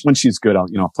 When she's good, I'll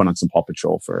put on some Paw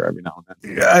Patrol for her every now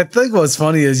and then. I think what's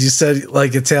funny is you said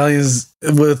like Italians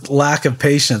with lack of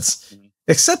patience,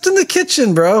 except in the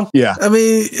kitchen, bro. Yeah, I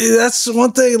mean that's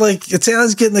one thing. Like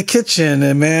Italians get in the kitchen,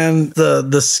 and man,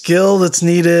 the skill that's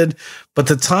needed, but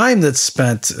the time that's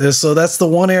spent. So that's the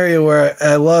one area where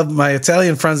I love my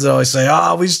Italian friends that always say,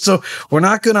 we're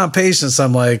not good on patience.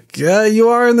 I'm like, yeah, you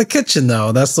are in the kitchen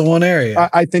though. That's the one area.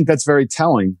 I think that's very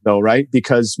telling though, right?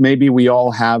 Because maybe we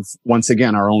all have, once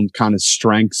again, our own kind of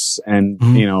strengths and,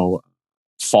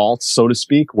 faults, so to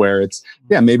speak, where it's,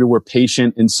 maybe we're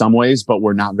patient in some ways, but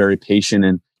we're not very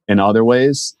patient in other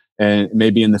ways. And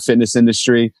maybe in the fitness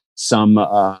industry, some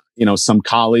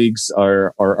colleagues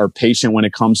are patient when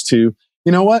it comes to,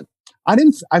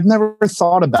 I've never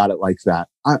thought about it like that.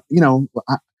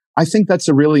 I think that's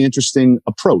a really interesting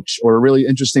approach or a really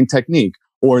interesting technique.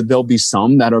 Or there'll be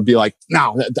some that'll be like,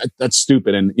 no, that's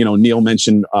stupid. And, Neil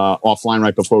mentioned, offline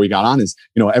right before we got on is,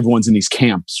 everyone's in these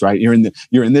camps, right? You're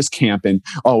in this camp and,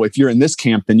 if you're in this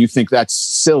camp, then you think that's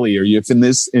silly. Or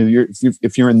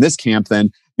if you're in this camp,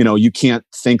 then, you can't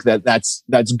think that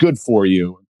that's good for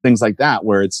you. Things like that,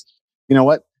 where it's,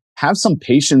 have some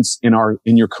patience in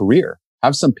your career.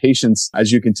 Have some patience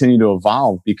as you continue to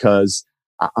evolve, because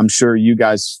I'm sure you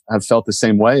guys have felt the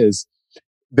same way. Is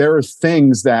there are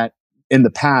things that in the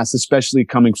past, especially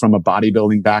coming from a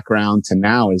bodybuilding background to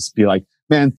now, is be like,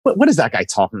 man, what is that guy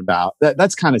talking about?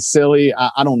 That's kind of silly.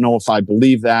 I don't know if I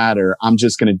believe that, or I'm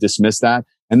just going to dismiss that.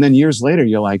 And then years later,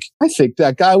 you're like, I think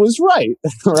that guy was right,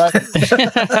 right?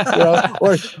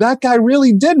 Or that guy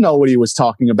really did know what he was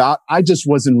talking about. I just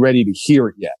wasn't ready to hear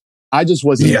it yet. I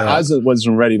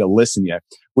wasn't ready to listen yet,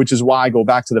 which is why I go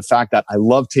back to the fact that I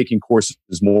love taking courses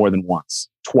more than once,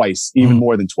 twice, even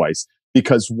more than twice,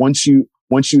 because once you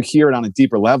hear it on a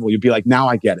deeper level, you'll be like, now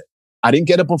I get it. I didn't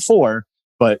get it before,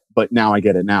 but now I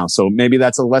get it now. So maybe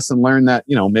that's a lesson learned that,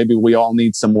 maybe we all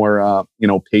need some more,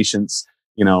 patience,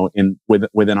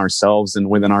 within ourselves and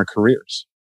within our careers.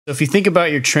 So if you think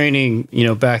about your training,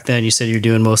 back then you said you're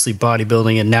doing mostly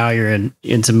bodybuilding and now you're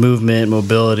into movement,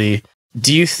 mobility.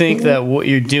 Do you think that what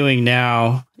you're doing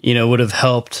now, would have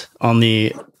helped on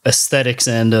the aesthetics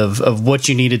end of what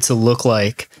you needed to look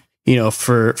like,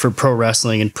 for pro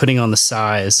wrestling and putting on the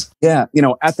size? Yeah.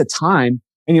 At the time,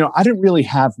 and, I didn't really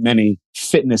have many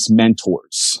fitness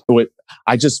mentors.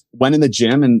 I just went in the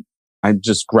gym and I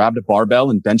just grabbed a barbell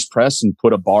and bench press and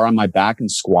put a bar on my back and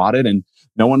squatted. And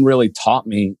no one really taught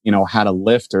me, how to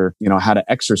lift or, how to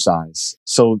exercise.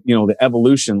 So, the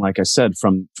evolution, like I said,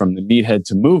 from the meathead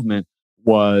to movement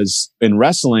was in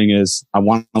wrestling is I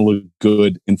want to look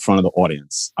good in front of the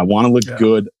audience. I want to look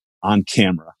good on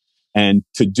camera. And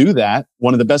to do that,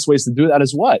 one of the best ways to do that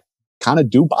is what? Kind of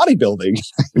do bodybuilding.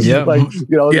 Yeah.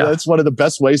 That's one of the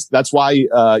best ways. That's why,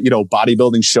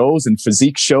 bodybuilding shows and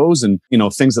physique shows and,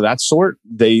 things of that sort,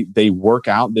 they work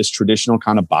out this traditional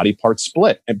kind of body part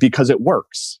split because it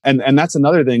works. And that's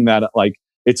another thing that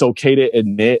it's okay to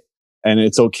admit and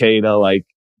it's okay to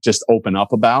just open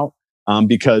up about,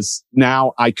 because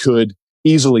now I could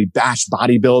easily bash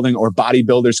bodybuilding or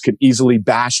bodybuilders could easily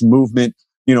bash movement.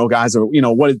 Guys are,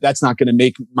 that's not going to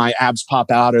make my abs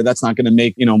pop out or that's not going to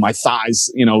make, my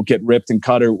thighs, get ripped and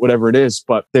cut or whatever it is.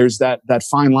 But there's that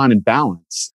fine line and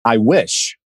balance. I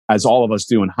wish, as all of us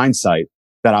do in hindsight,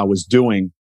 that I was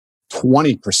doing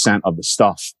 20% of the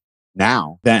stuff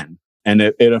then.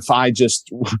 And if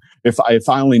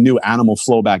I only knew animal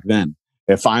flow back then,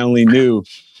 if I only knew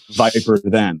ViPR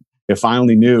then, if I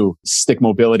only knew stick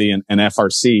mobility and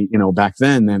FRC, back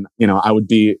then, I would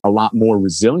be a lot more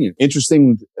resilient.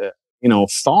 Interesting,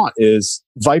 thought is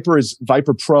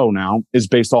ViPR PRO now is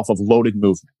based off of loaded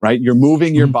movement, right? You're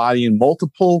moving your body in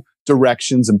multiple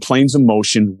directions and planes of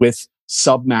motion with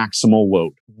submaximal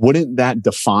load. Wouldn't that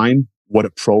define what a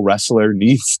pro wrestler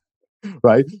needs,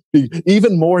 right?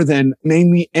 Even more than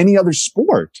mainly any other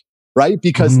sport. Right?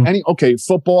 Because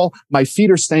football, my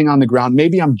feet are staying on the ground.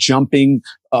 Maybe I'm jumping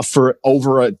for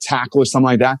over a tackle or something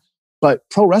like that. But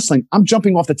pro wrestling, I'm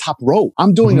jumping off the top rope.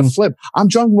 I'm doing a flip. I'm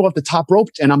jumping off the top rope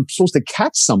and I'm supposed to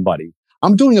catch somebody.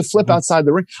 I'm doing a flip outside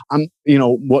the ring. I'm,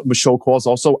 what Michaud calls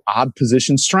also odd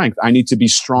position strength. I need to be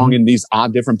strong in these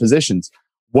odd different positions.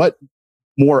 What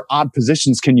more odd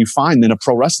positions can you find than a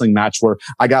pro wrestling match where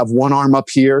I got one arm up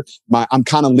here, I'm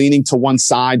kind of leaning to one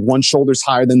side, one shoulder's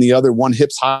higher than the other, one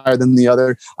hip's higher than the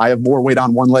other. I have more weight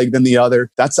on one leg than the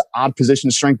other. That's the odd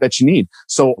position strength that you need.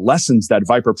 So lessons that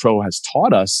ViPR PRO has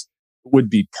taught us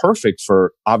would be perfect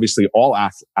for obviously all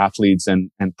athletes and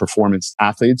performance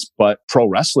athletes, but pro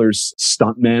wrestlers,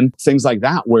 stuntmen, things like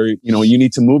that, where, you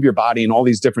need to move your body in all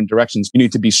these different directions. You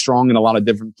need to be strong in a lot of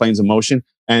different planes of motion.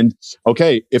 And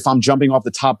okay, if I'm jumping off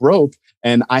the top rope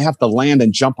and I have to land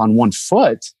and jump on one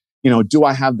foot, do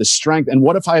I have the strength? And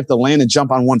what if I have to land and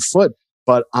jump on one foot,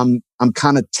 but I'm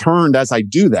kind of turned as I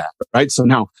do that, right? So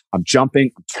now I'm jumping,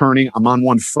 I'm turning, I'm on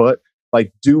one foot.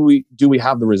 Do we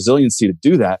have the resiliency to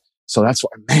do that? So that's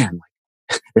why, man,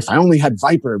 if I only had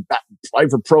ViPR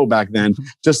PRO back then,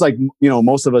 just like,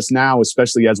 most of us now,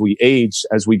 especially as we age,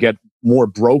 as we get more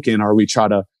broken, or we try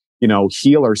to,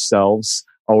 heal ourselves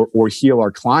or heal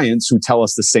our clients who tell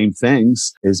us the same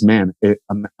things is, man,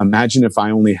 imagine if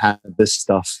I only had this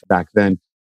stuff back then.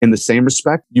 In the same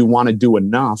respect, you want to do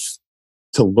enough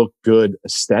to look good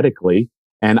aesthetically.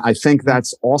 And I think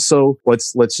that's also,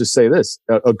 let's just say this,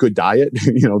 a good diet,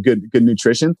 good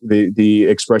nutrition. The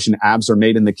expression abs are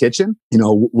made in the kitchen,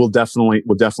 will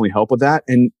definitely help with that.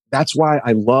 And that's why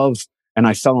I love, and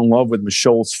I fell in love with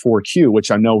Michaud's 4Q,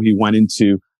 which I know he went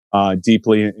into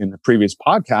deeply in the previous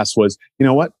podcast, was,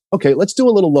 what? Okay, let's do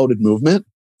a little loaded movement.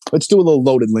 Let's do a little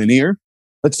loaded linear.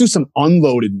 Let's do some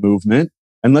unloaded movement,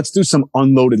 and let's do some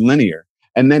unloaded linear.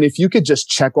 And then if you could just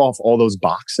check off all those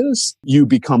boxes, you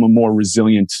become a more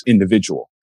resilient individual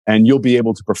and you'll be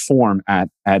able to perform at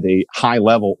a high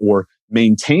level or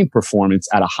maintain performance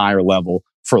at a higher level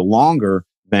for longer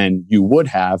than you would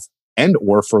have and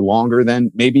or for longer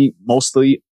than maybe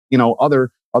mostly,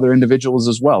 other individuals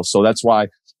as well. So that's why,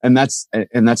 and that's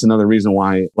another reason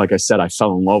why, like I said, I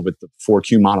fell in love with the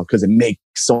 4Q model because it makes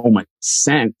so much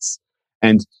sense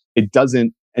and it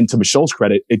doesn't. And to Michelle's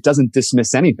credit, it doesn't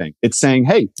dismiss anything. It's saying,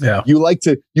 hey, you like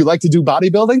to do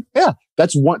bodybuilding? Yeah,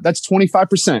 that's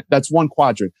 25%. That's one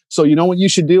quadrant. So you know what you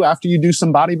should do after you do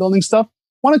some bodybuilding stuff?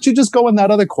 Why don't you just go in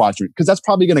that other quadrant? Because that's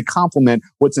probably going to complement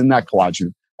what's in that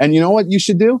quadrant. And you know what you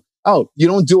should do? Oh, you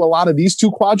don't do a lot of these two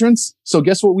quadrants. So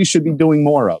guess what we should be doing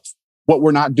more of? what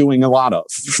we're not doing a lot of.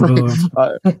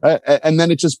 And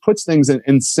then it just puts things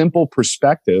in simple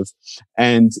perspective.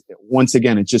 And once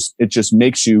again, it just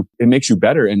makes you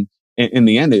better. And in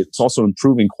the end, it's also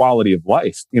improving quality of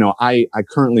life. I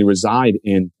currently reside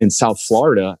in South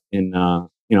Florida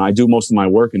I do most of my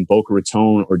work in Boca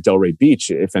Raton or Delray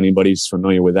Beach. If anybody's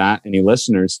familiar with that, any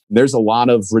listeners, there's a lot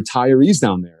of retirees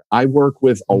down there. I work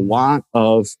with a lot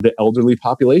of the elderly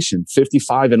population,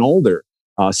 55 and older,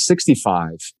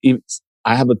 65.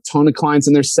 I have a ton of clients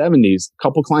in their 70s, a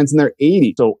couple clients in their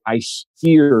 80s. So I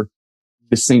hear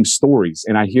the same stories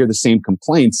and I hear the same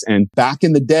complaints. And back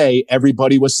in the day,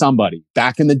 everybody was somebody.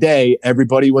 Back in the day,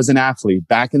 everybody was an athlete.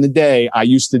 Back in the day, I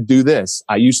used to do this.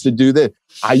 I used to do this.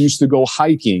 I used to go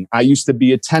hiking. I used to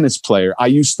be a tennis player. I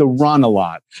used to run a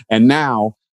lot. And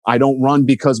now I don't run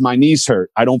because my knees hurt.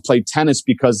 I don't play tennis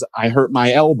because I hurt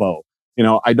my elbow.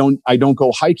 I don't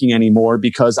go hiking anymore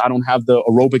because I don't have the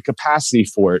aerobic capacity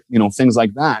for it, things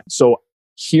like that. So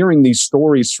hearing these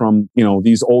stories from,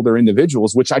 these older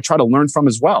individuals, which I try to learn from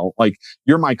as well. Like,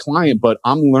 you're my client, but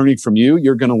I'm learning from you.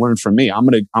 You're going to learn from me. I'm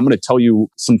going to tell you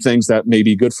some things that may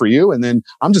be good for you. And then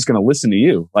I'm just going to listen to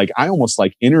you. Like, I almost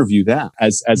like interview them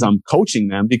as I'm coaching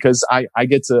them, because I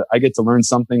get to learn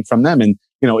something from them. And,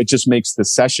 it just makes the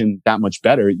session that much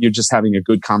better. You're just having a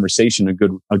good conversation,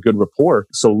 a good rapport.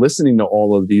 So listening to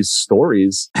all of these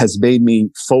stories has made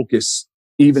me focus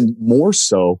even more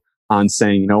so on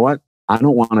saying, you know what? I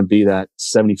don't want to be that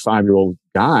 75-year-old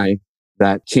guy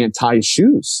that can't tie his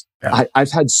shoes. Yeah.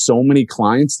 I've had so many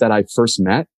clients that I first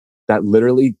met that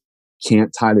literally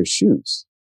can't tie their shoes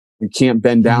and can't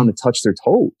bend down to touch their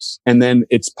toes. And then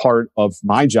it's part of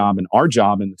my job and our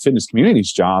job and the fitness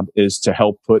community's job is to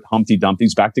help put Humpty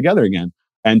Dumptys back together again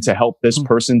and to help this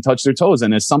person touch their toes.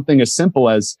 And it's something as simple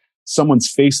as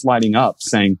someone's face lighting up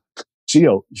saying,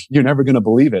 Gio, you're never going to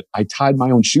believe it. I tied my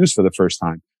own shoes for the first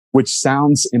time. Which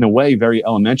sounds in a way very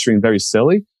elementary and very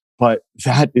silly, but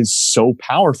that is so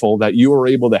powerful that you are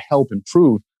able to help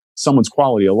improve someone's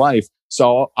quality of life.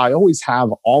 So I always have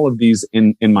all of these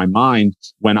in my mind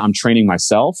when I'm training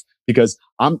myself, because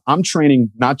I'm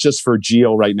training not just for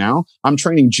Gio right now. I'm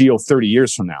training Gio 30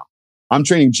 years from now. I'm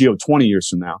training Gio 20 years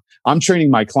from now. I'm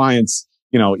training my clients,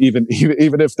 even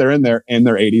if they're in their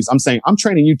 80s, I'm saying, I'm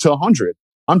training you to 100.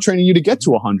 I'm training you to get to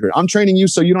 100. I'm training you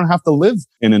so you don't have to live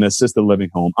in an assisted living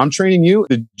home. I'm training you.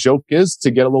 The joke is,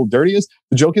 to get a little dirty,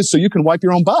 the joke is so you can wipe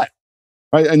your own butt,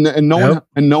 right? And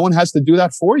no one has to do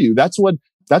that for you. That's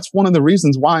one of the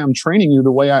reasons why I'm training you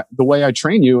the way I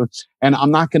train you. And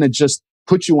I'm not going to just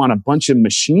put you on a bunch of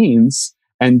machines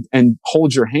and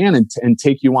hold your hand and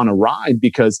take you on a ride,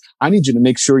 because I need you to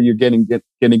make sure you're going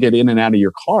to get in and out of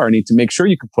your car. I need to make sure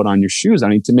you can put on your shoes. I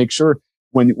need to make sure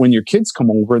when your kids come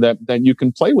over that you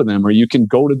can play with them, or you can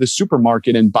go to the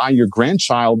supermarket and buy your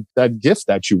grandchild that gift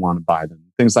that you want to buy them,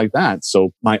 things like that. So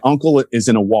my uncle is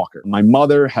in a walker. My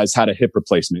mother has had a hip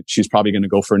replacement. She's probably going to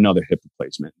go for another hip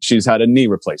replacement. She's had a knee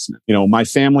replacement. My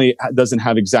family doesn't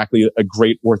have exactly a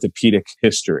great orthopedic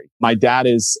history. My dad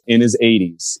is in his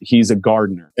 80s. He's a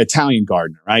gardener, Italian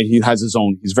gardener, right?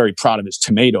 He's very proud of his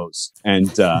tomatoes, and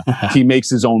he makes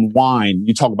his own wine.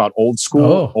 You talk about old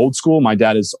school. My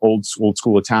dad is old school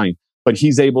Italian, but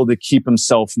he's able to keep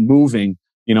himself moving,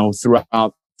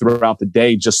 throughout the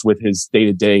day, just with his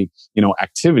day-to-day,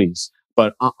 activities.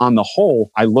 But on the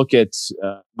whole, I look at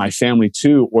my family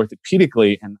too,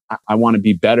 orthopedically, and I want to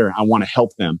be better. I want to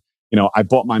help them. I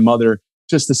bought my mother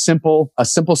just a simple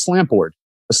slant board,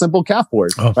 a simple calf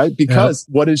board, right? Because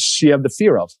what does she have the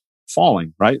fear of?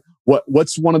 Falling, right?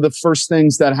 What's one of the first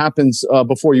things that happens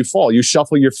before you fall? You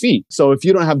shuffle your feet. So if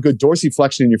you don't have good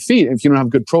dorsiflexion in your feet, if you don't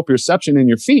have good proprioception in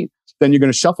your feet, then you're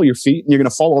going to shuffle your feet and you're going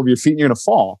to fall over your feet and you're going to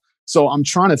fall. So I'm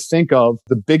trying to think of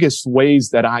the biggest ways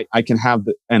that I can have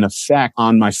an effect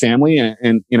on my family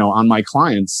and on my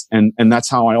clients. And that's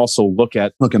how I also look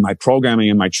at my programming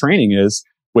and my training is,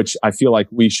 which I feel like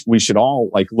we should all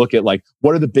look at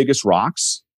what are the biggest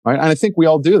rocks, right? And I think we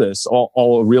all do this,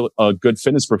 a good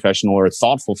fitness professional or a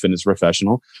thoughtful fitness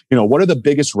professional. What are the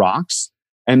biggest rocks?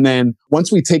 And then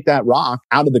once we take that rock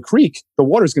out of the creek, the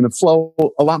water's going to flow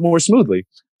a lot more smoothly.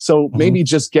 So maybe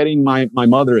just getting my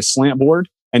mother a slant board,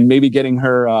 and maybe getting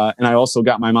her, and I also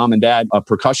got my mom and dad a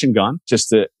percussion gun just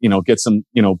to, get some,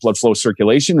 blood flow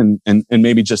circulation and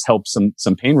maybe just help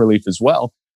some pain relief as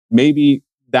well. Maybe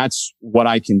that's what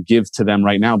I can give to them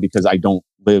right now, because I don't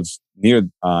live near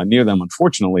them,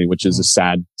 unfortunately, which is a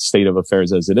sad state of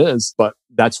affairs as it is. But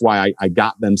that's why I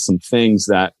got them some things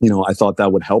that, I thought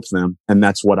that would help them. And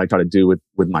that's what I try to do with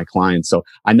my clients. So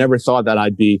I never thought that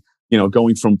I'd be,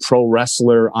 going from pro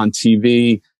wrestler on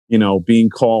TV, you know, being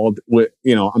called with,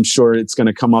 you know, I'm sure it's going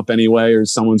to come up anyway, or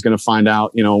someone's going to find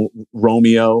out, you know,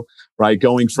 Romeo, right?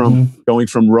 Going from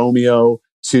Romeo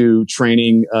to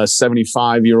training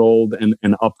 75-year-old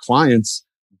and up clients.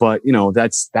 But, you know,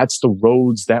 that's the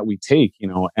roads that we take, you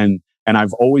know, and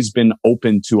I've always been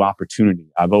open to opportunity.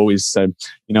 I've always said,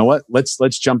 you know what, let's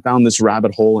jump down this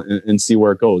rabbit hole and see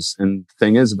where it goes. And the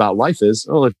thing is about life is,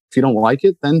 oh, if you don't like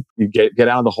it, then you get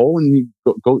out of the hole and you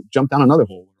go jump down another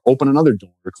hole, open another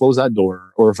door or close that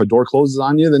door. Or if a door closes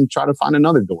on you, then try to find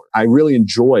another door. I really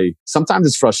enjoy, sometimes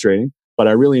it's frustrating, but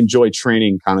I really enjoy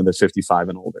training kind of the 55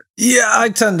 and older. Yeah, I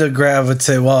tend to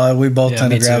gravitate. Well, we both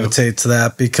tend to gravitate to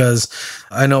that because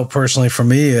I know personally for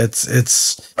me,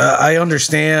 it's I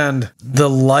understand the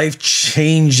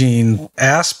life-changing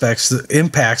aspects, the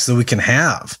impacts that we can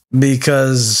have,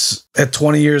 because at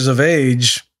 20 years of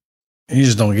age, you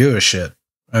just don't give a shit.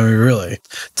 I mean, really,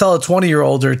 tell a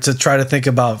 20-year-older to try to think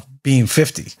about being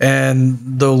 50 and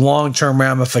the long-term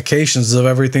ramifications of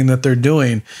everything that they're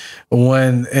doing.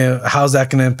 When how's that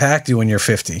going to impact you when you're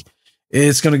 50?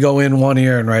 It's going to go in one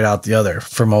ear and right out the other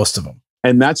for most of them.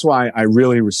 And that's why I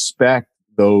really respect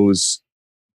those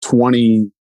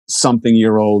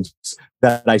 20-something-year-olds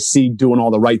that I see doing all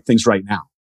the right things right now.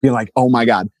 Being like, oh my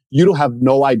God, you don't have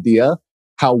no idea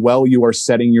how well you are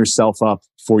setting yourself up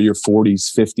for your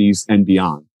 40s, 50s, and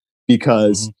beyond.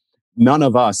 Because none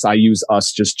of us, I use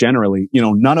us just generally, you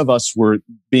know, none of us were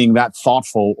being that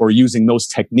thoughtful or using those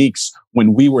techniques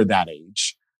when we were that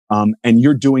age. And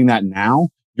you're doing that now.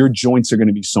 Your joints are going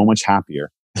to be so much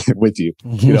happier with you.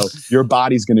 You know, your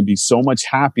body's going to be so much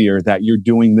happier that you're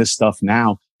doing this stuff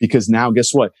now, because now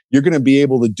guess what? You're going to be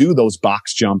able to do those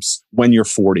box jumps when you're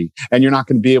 40, and you're not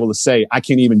going to be able to say, I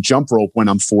can't even jump rope when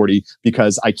I'm 40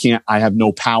 because I have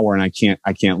no power and I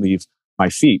can't leave my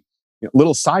feet.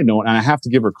 Little side note, and I have to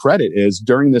give her credit, is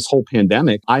during this whole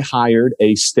pandemic, I hired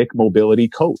a stick mobility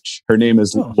coach. Her name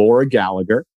is Laura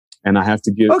Gallagher, and I have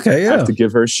to give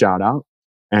her a shout out.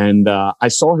 And I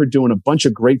saw her doing a bunch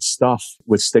of great stuff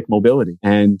with stick mobility.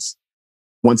 And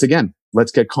once again,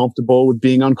 let's get comfortable with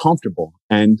being uncomfortable.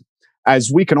 And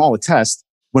as we can all attest,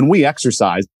 when we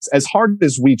exercise, as hard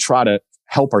as we try to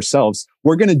help ourselves,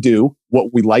 we're going to do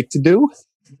what we like to do,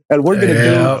 and we're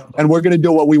going to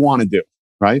do what we want to do.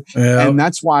 Right. Yeah. And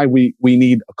that's why we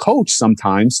need a coach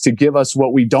sometimes to give us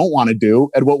what we don't want to do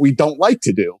and what we don't like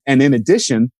to do. And in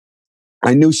addition,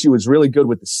 I knew she was really good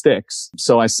with the sticks.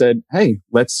 So I said, hey,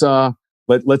 let's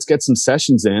get some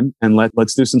sessions in and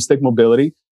let's do some stick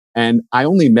mobility. And I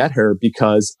only met her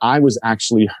because I was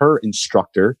actually her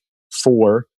instructor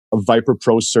for a ViPR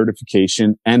PRO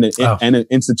certification and an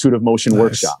Institute of Motion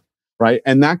workshop. Right.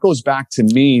 And that goes back to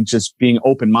me just being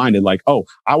open-minded, like, oh,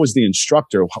 I was the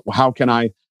instructor. How can I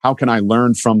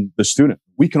learn from the student?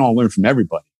 We can all learn from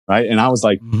everybody. Right. And I was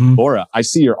like, Laura, I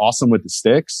see you're awesome with the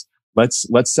sticks. Let's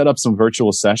set up some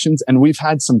virtual sessions. And we've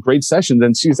had some great sessions.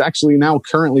 And she's actually now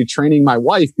currently training my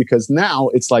wife, because now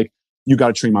it's like, you got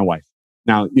to train my wife.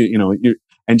 Now,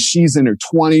 and she's in her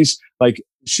 20s. Like,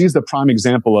 she's the prime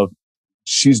example of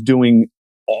she's doing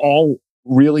all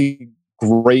really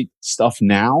great stuff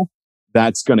now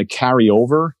that's going to carry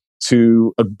over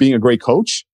to being a great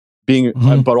coach,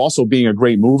 but also being a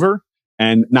great mover,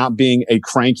 and not being a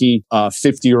cranky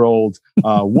 50-year-old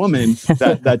woman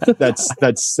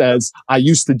that says, I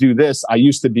used to do this, I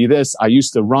used to be this, I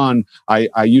used to run, I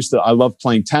love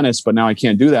playing tennis, but now I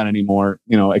can't do that anymore,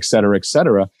 et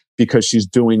cetera, because she's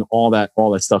doing all that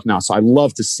stuff now. So I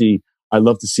love to see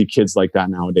kids like that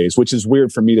nowadays, which is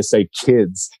weird for me to say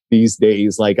kids these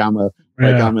days, like I'm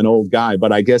an old guy.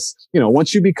 But I guess,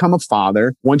 once you become a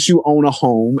father, once you own a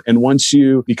home, and once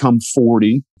you become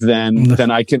 40,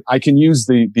 then I can use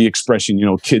the expression,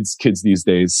 kids these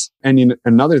days. And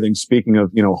another thing, speaking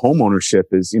of, home ownership,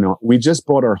 is, we just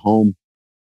bought our home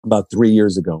about 3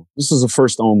 years ago. This was the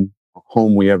first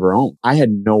home we ever owned. I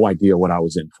had no idea what I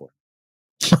was in for.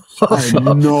 I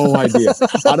had no idea.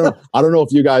 I don't know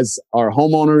if you guys are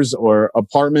homeowners or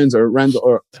apartments or rent,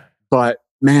 but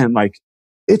man, like,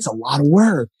 it's a lot of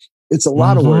work. It's a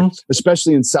lot of work,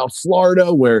 especially in South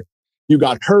Florida, where you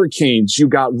got hurricanes, you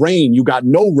got rain, you got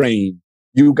no rain,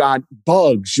 you got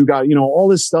bugs, you got, all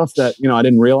this stuff that, I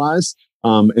didn't realize,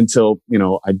 until,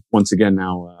 I once again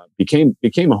now, became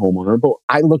a homeowner. But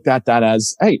I looked at that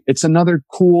as, hey, it's another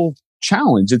cool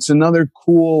challenge. It's another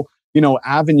cool,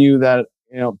 avenue that,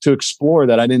 to explore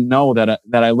that I didn't know that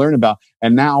I learned about.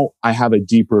 And now I have a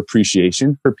deeper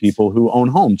appreciation for people who own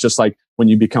homes. Just like when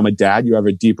you become a dad, you have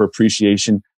a deeper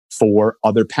appreciation for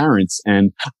other parents.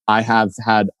 And I have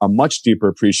had a much deeper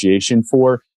appreciation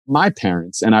for my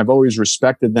parents. And I've always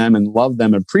respected them and loved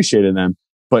them, appreciated them.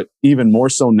 But even more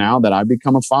so now that I've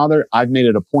become a father, I've made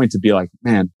it a point to be like,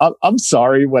 man, I'm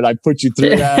sorry when I put you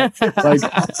through that. Like,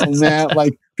 oh, man,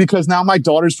 like, because now my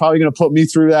daughter's probably going to put me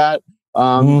through that.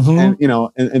 And, you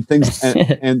know, and things,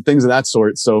 and things of that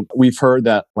sort. So we've heard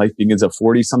that life begins at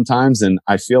 40 sometimes. And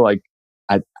I feel like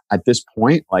at this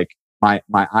point, like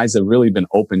my eyes have really been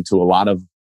open to a lot of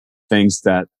things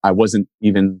that I wasn't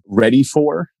even ready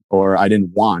for or I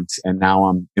didn't want. And now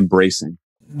I'm embracing.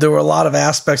 There were a lot of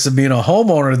aspects of being a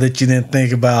homeowner that you didn't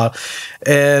think about.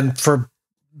 And for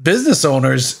business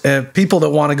owners and people that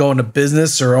want to go into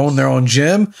business or own their own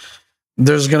gym,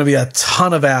 there's going to be a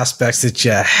ton of aspects that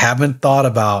you haven't thought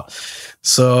about.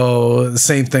 So the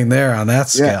same thing there on that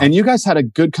scale. Yeah, and you guys had a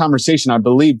good conversation, I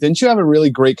believe. Didn't you have a really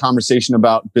great conversation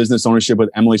about business ownership with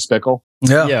Emily Spickle?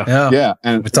 Yeah.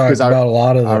 And we talked about a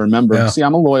lot of them. I remember. Yeah. See,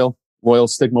 I'm a loyal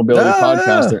stick mobility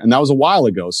podcaster, and that was a while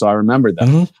ago, so I remembered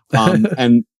that.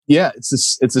 And yeah, it's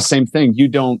the same thing. You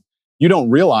don't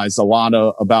realize a lot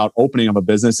about opening up a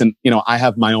business. And, you know, I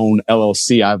have my own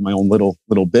LLC. I have my own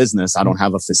little business. I don't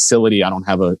have a facility. I don't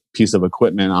have a piece of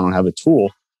equipment. I don't have a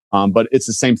tool. But it's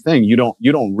the same thing. You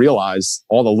don't realize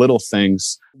all the little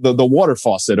things, the water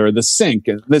faucet or the sink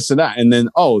and this and that. And then,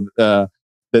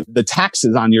 the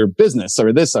taxes on your business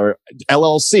or this or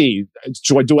LLC.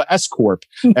 Should I do a S corp?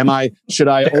 Should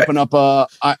I open up a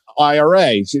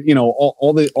IRA? You know,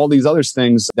 all these other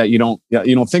things that you don't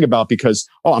think about because,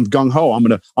 I'm gung ho. I'm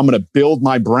going to build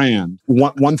my brand.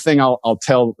 One thing I'll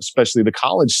tell, especially the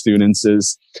college students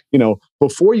is, you know,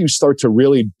 before you start to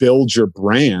really build your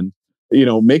brand, you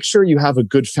know, make sure you have a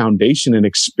good foundation and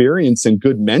experience and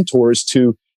good mentors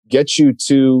to get you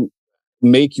to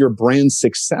make your brand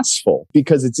successful,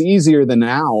 because it's easier than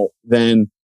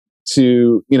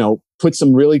to, you know, put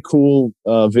some really cool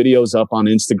videos up on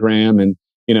Instagram and,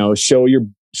 you know, show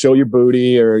your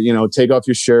booty or, you know, take off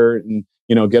your shirt and,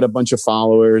 you know, get a bunch of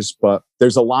followers. But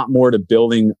there's a lot more to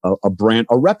building a brand,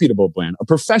 a reputable brand, a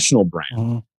professional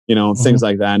brand, you know, things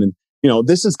like that. And, you know,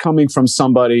 this is coming from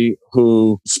somebody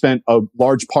who spent a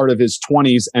large part of his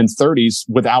 20s and 30s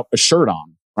without a shirt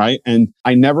on. Right. And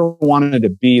I never wanted to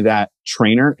be that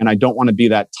trainer. And I don't want to be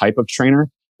that type of trainer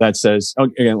that says,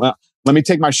 okay, well, let me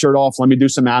take my shirt off. Let me do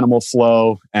some animal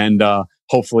flow. And,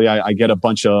 hopefully I get a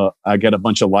bunch of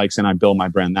likes and I build my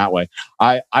brand that way.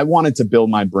 I wanted to build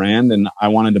my brand and I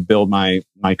wanted to build my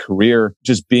career,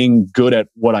 just being good at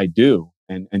what I do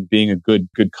and being a good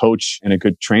coach and a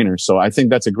good trainer. So I think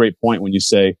that's a great point when you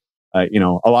say, you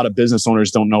know, a lot of business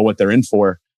owners don't know what they're in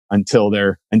for until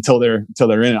they're in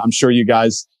it. I'm sure you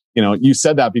guys, you know, you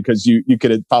said that because you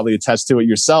could probably attest to it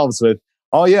yourselves with,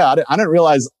 oh yeah, I didn't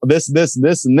realize this,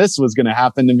 and this was going to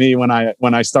happen to me when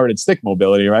I started stick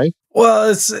mobility, right? Well,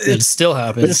 it still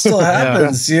happens. It still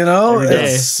happens, you know.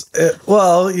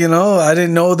 Well, you know, I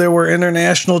didn't know there were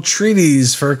international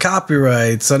treaties for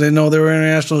copyrights. I didn't know there were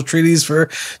international treaties for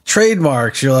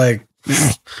trademarks. You're like,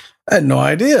 I had no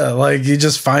idea. Like, you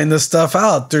just find this stuff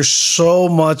out. There's so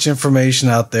much information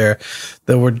out there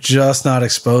that we're just not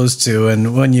exposed to.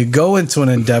 And when you go into an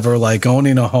endeavor like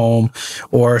owning a home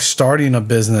or starting a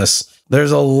business,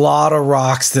 there's a lot of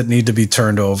rocks that need to be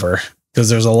turned over because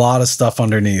there's a lot of stuff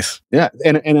underneath. Yeah.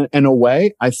 And in a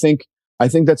way, I think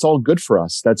that's all good for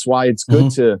us. That's why it's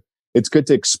good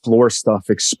to explore stuff,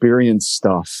 experience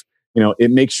stuff. You know,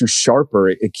 it makes you sharper.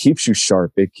 It keeps you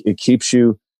sharp. It keeps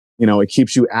you, you know, it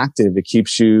keeps you active. It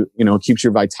keeps you, you know, it keeps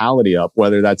your vitality up,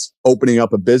 whether that's opening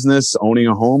up a business, owning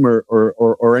a home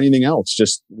or anything else.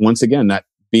 Just once again, that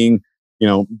being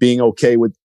okay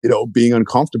with, you know, being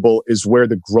uncomfortable is where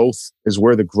the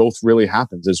growth really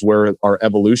happens, is where our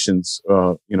evolutions,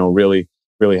 you know, really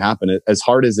happen. As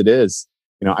hard as it is,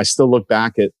 you know, I still look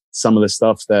back at some of the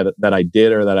stuff that I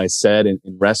did or that I said in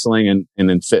wrestling and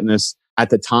in fitness. At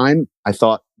the time, I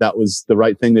thought that was the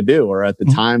right thing to do, or at the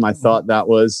time, I thought that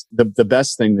was the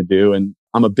best thing to do. And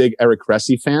I'm a big Eric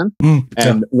Cressey fan.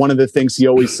 And one of the things he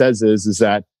always says is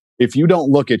that if you don't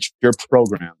look at your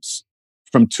programs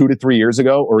from 2 to 3 years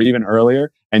ago, or even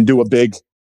earlier, and do a big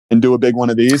one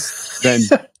of these,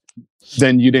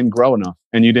 then you didn't grow enough,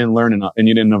 and you didn't learn enough, and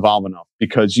you didn't evolve enough.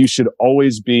 Because you should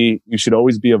always be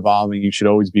evolving. You should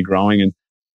always be growing. And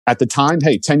at the time,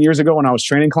 hey, 10 years ago when I was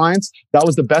training clients, that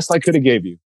was the best I could have gave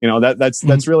you. You know,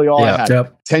 that's really all I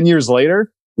had. 10 years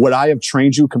later, would I have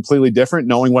trained you completely different,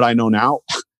 knowing what I know now?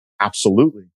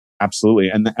 Absolutely.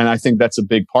 And I think that's a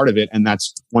big part of it. And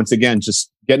that's, once again,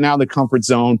 just getting out of the comfort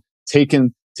zone,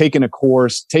 taking a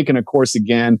course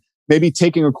again, maybe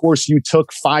taking a course you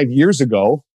took 5 years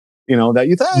ago, you know, that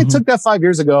you thought I took that 5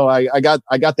 years ago. I got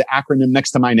the acronym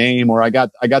next to my name, or I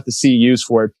got the CEUs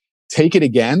for it. Take it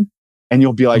again. And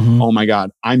you'll be like, oh my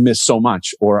God, I missed so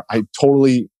much. Or I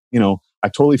totally, you know, I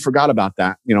totally forgot about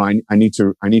that. You know, I need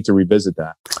to revisit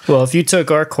that. Well, if you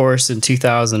took our course in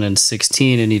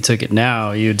 2016 and you took it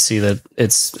now, you'd see that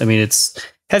it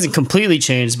hasn't completely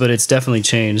changed, but it's definitely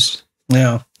changed.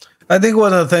 Yeah. I think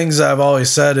one of the things I've always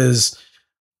said is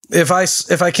if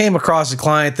I came across a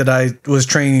client that I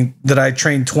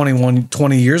trained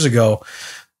 20 years ago,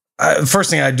 first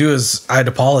thing I'd do is I'd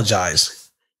apologize.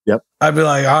 Yep. I'd be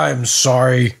like, I'm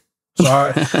sorry.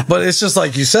 But it's just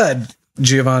like you said,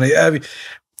 Giovanni, I mean,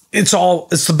 it's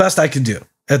the best I could do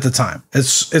at the time.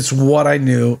 It's what I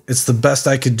knew. It's the best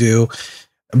I could do.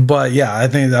 But yeah, I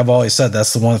think I've always said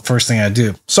that's the first thing I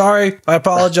do. Sorry, I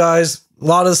apologize. A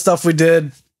lot of the stuff we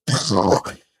did.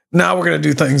 Now we're going to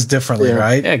do things differently,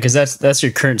 right? Yeah, because that's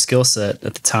your current skill set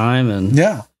at the time. And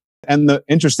yeah. And the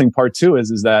interesting part too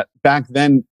is that back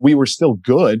then we were still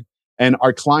good and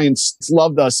our clients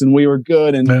loved us and we were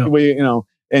good. And we, you know,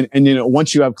 and you know,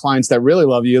 once you have clients that really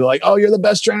love you, like, oh, you're the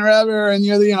best trainer ever. And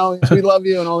you're the, you know, we love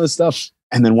you and all this stuff.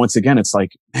 And then once again, it's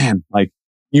like, man, like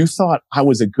you thought I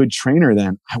was a good trainer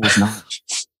then. I was not.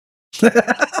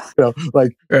 You know,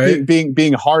 like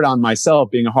being hard on myself,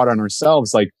 being hard on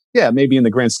ourselves. Like, yeah, maybe in the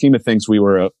grand scheme of things, we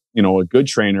were a good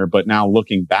trainer, but now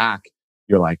looking back,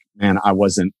 you're like, man, I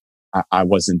wasn't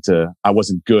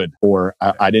good, or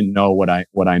I didn't know what I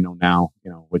know now,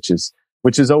 you know, which is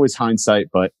always hindsight,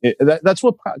 but that's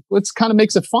what's kind of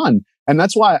makes it fun. And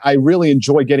that's why I really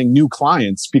enjoy getting new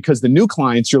clients, because the new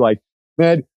clients, you're like,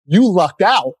 man, you lucked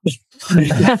out.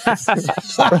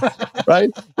 Right?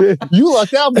 You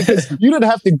lucked out because you didn't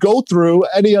have to go through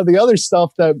any of the other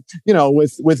stuff that, you know,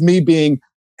 with me being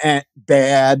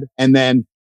bad and then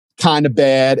kind of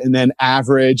bad and then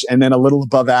average and then a little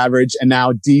above average and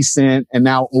now decent and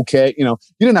now okay. You know,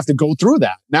 you didn't have to go through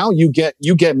that. Now you get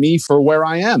me for where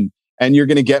I am. And you're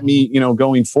going to get me, you know,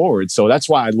 going forward. So that's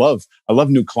why I love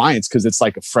new clients, because it's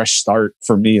like a fresh start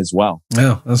for me as well.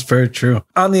 Yeah, that's very true.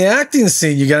 On the acting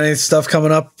scene, you got any stuff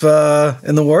coming up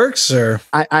in the works, or?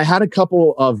 I had a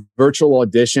couple of virtual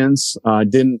auditions.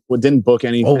 Didn't book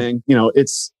anything. Oh. You know,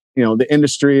 it's, you know, the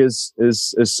industry is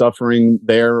suffering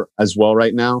there as well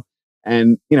right now,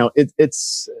 and you know,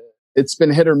 it's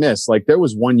been hit or miss. Like there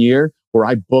was one year where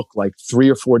I booked like 3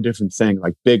 or 4 different things,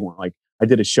 like big one, like. I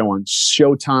did a show on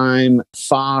Showtime,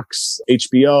 Fox,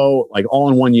 HBO, like all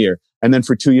in 1 year. And then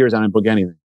for 2 years, I didn't book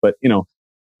anything. But, you know,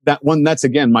 that's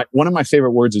again, one of my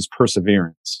favorite words is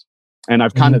perseverance. And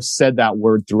I've kind of said that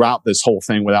word throughout this whole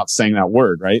thing without saying that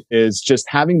word, right? Is just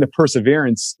having the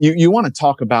perseverance. You want to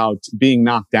talk about being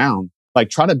knocked down.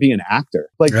 Like try to be an actor.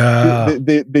 Like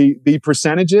the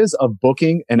percentages of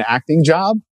booking an acting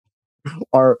job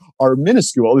are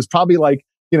minuscule. It's probably like,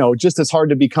 you know, just as hard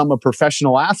to become a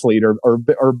professional athlete or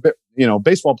you know,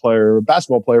 baseball player or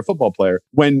basketball player, football player.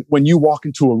 When you walk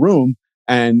into a room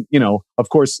and, you know, of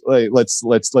course, like, let's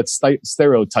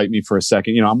stereotype me for a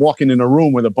second. You know, I'm walking in a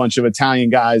room with a bunch of Italian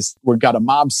guys. We've got a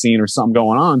mob scene or something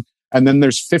going on. And then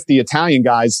there's 50 Italian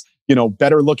guys, you know,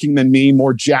 better looking than me,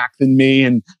 more jacked than me,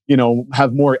 and, you know,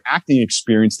 have more acting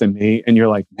experience than me. And you're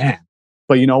like, man,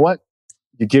 but you know what?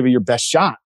 You give it your best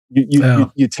shot.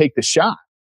 You take the shot.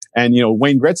 And, you know,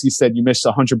 Wayne Gretzky said you miss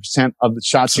 100% of the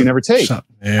shots you never take.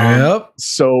 Yep.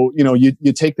 So, you know, you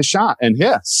take the shot. And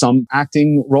yeah, some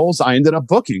acting roles I ended up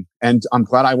booking. And I'm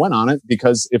glad I went on it,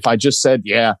 because if I just said,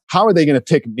 yeah, how are they going to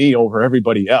pick me over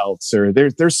everybody else? Or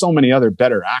there's so many other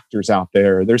better actors out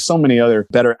there. There's so many other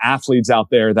better athletes out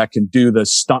there that can do the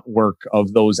stunt work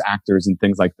of those actors and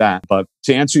things like that. But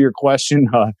to answer your question,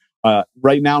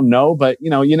 right now, no, but you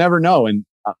know, you never know. And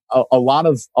a lot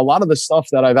of the stuff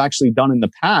that I've actually done in the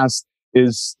past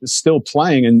is still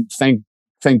playing, and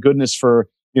thank goodness for,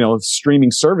 you know,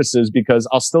 streaming services, because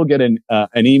I'll still get an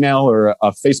email or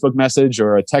a Facebook message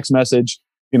or a text message,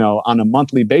 you know, on a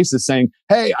monthly basis saying,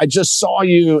 "Hey, I just saw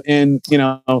you in, you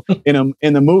know,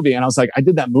 in the movie," and I was like, "I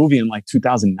did that movie in like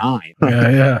 2009."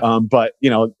 Yeah. But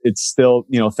you know, it's still,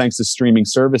 you know, thanks to streaming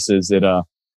services,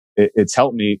 it's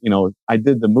helped me. You know, I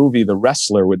did the movie The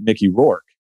Wrestler with Mickey Rourke.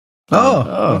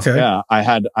 Oh, okay. Yeah, I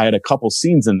had a couple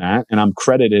scenes in that, and I'm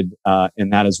credited in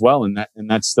that as well, and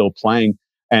that's still playing.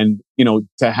 And you know,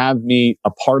 to have me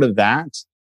a part of that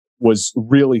was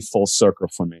really full circle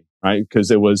for me, right?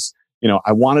 Because it was, you know,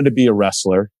 I wanted to be a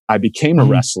wrestler. I became a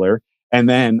wrestler, and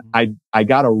then I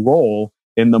got a role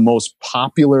in the most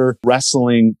popular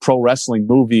pro wrestling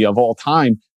movie of all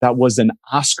time. That was an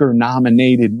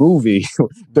Oscar-nominated movie.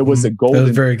 That was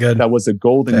very good. That was a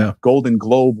Golden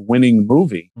Globe winning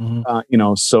movie. You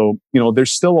know, so you know,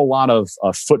 there's still a lot of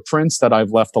footprints that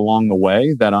I've left along the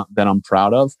way that I'm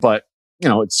proud of. But you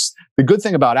know, it's the good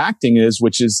thing about acting is,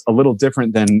 which is a little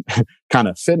different than kind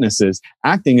of fitness is,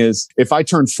 acting is, if I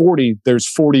turn 40, there's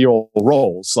 40-year-old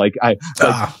roles.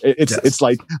 It's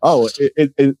like, oh,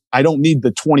 I don't need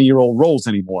the 20-year-old roles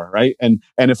anymore. Right. And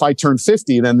if I turn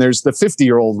 50, then there's the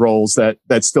 50-year-old roles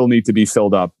that still need to be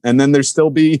filled up. And then there's still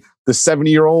be the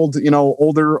 70-year-old, you know,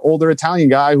 older Italian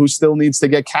guy who still needs to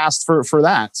get cast for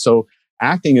that. So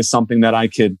acting is something that I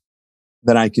can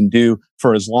do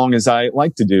for as long as I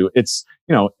like to do. It's,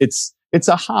 you know, it's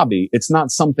a hobby. It's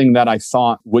not something that I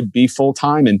thought would be full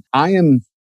time. And I am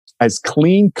as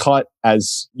clean cut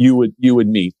as you would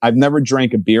meet. I've never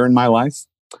drank a beer in my life.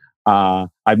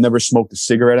 I've never smoked a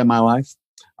cigarette in my life.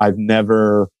 I've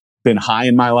never been high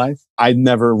in my life. I've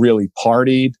never really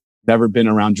partied, never been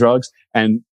around drugs.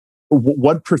 And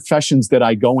what professions did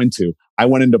I go into? I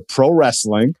went into pro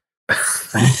wrestling.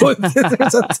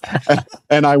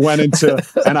 and I went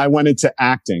into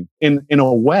acting. In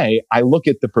a way, I look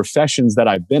at the professions that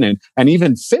I've been in, and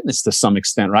even fitness to some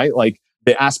extent, right? Like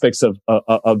the aspects of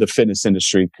the fitness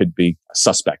industry could be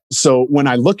suspect. So when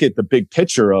I look at the big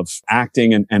picture of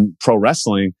acting and pro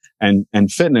wrestling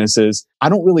and fitness, is I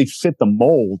don't really fit the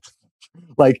mold.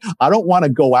 Like, I don't want to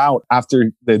go out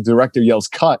after the director yells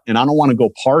cut, and I don't want to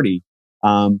go party.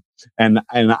 And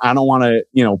I don't want to,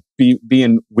 you know, be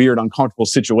in weird, uncomfortable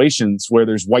situations where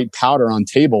there's white powder on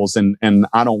tables, and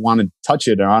I don't want to touch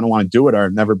it, or I don't want to do it, or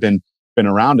I've never been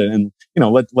around it. And, you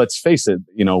know, let's face it,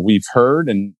 you know, we've heard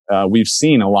and we've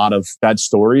seen a lot of bad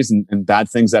stories and bad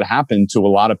things that happen to a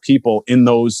lot of people in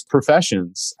those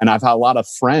professions. And I've had a lot of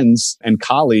friends and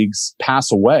colleagues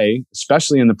pass away,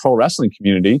 especially in the pro wrestling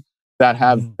community, that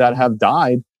have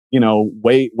died, you know,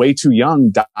 way too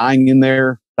young, dying in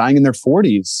their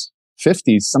 40s,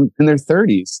 50s, some in their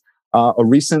 30s. A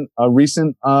recent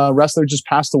wrestler just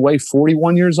passed away,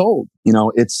 41 years old. You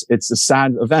know, it's a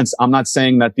sad event. I'm not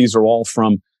saying that these are all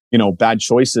from, you know, bad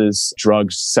choices,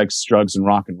 drugs, sex, drugs, and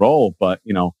rock and roll, but,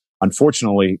 you know,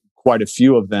 unfortunately, quite a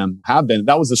few of them have been.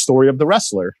 That was the story of the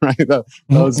wrestler, right? That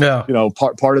was, you know,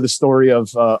 part of the story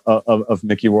of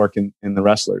Mickey Rourke and the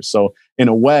wrestlers. So in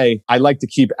a way, I like to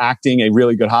keep acting a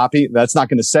really good hobby. That's not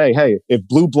going to say, hey, if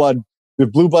Blue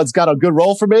Blood's got a good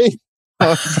role for me,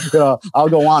 you know, I'll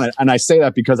go on it. And I say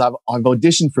that because I've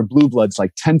auditioned for Blue Bloods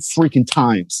like 10 freaking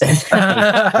times.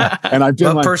 And I've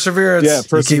been like, perseverance. Yeah,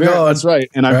 perseverance. That's right.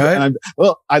 And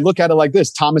I look at it like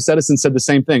this. Thomas Edison said the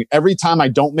same thing. Every time I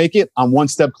don't make it, I'm one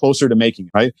step closer to making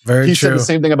it, right? He said the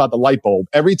same thing about the light bulb.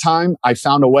 Every time I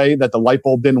found a way that the light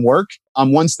bulb didn't work,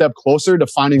 I'm one step closer to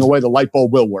finding a way the light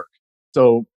bulb will work.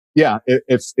 So yeah,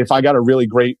 if I got a really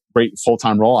great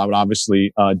full-time role, I would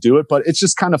obviously do it. But it's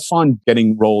just kind of fun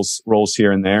getting roles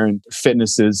here and there. And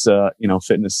fitness is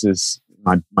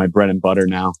my bread and butter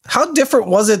now. How different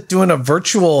was it doing a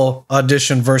virtual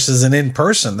audition versus an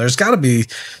in-person? There's got to be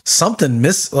something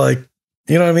like,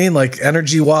 you know what I mean? Like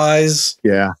energy wise.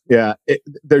 Yeah.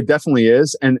 There definitely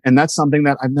is. And that's something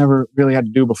that I've never really had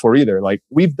to do before either. Like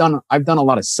I've done a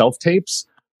lot of self-tapes,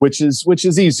 which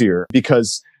is easier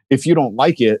because if you don't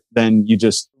like it, then you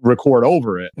just record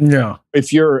over it. Yeah.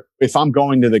 If I'm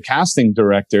going to the casting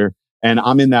director and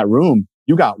I'm in that room,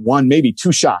 you got one, maybe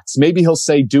two shots. Maybe he'll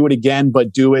say, do it again,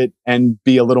 but do it and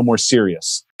be a little more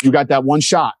serious. You got that one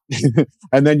shot.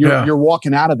 And then you're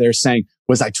walking out of there saying,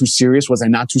 was I too serious? Was I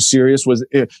not too serious? Was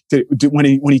it, when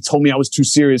he told me I was too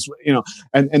serious, you know,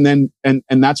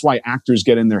 and that's why actors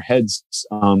get in their heads,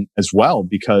 as well,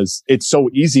 because it's so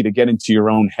easy to get into your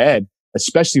own head,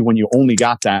 especially when you only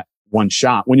got that one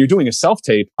shot. When you're doing a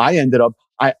self-tape, I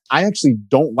actually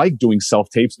don't like doing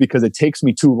self-tapes because it takes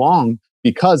me too long,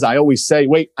 because I always say,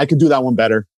 wait, I could do that one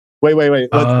better. Wait,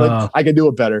 I could do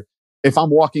it better. If I'm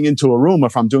walking into a room,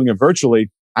 if I'm doing it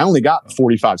virtually, I only got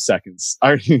 45 seconds.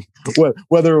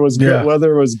 Whether it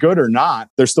was good or not,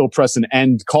 they're still pressing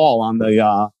end call on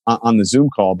the Zoom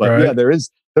call. But yeah, there is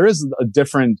a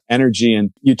different energy,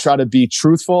 and you try to be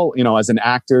truthful, you know, as an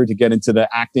actor to get into the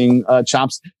acting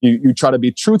chops. You try to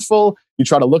be truthful, you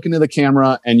try to look into the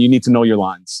camera, and you need to know your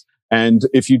lines. And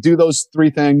if you do those three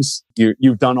things,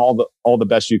 you've done all the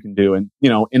best you can do. And, you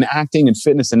know, in acting and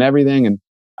fitness and everything, and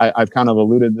I've kind of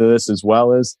alluded to this as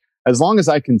well, as long as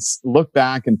I can look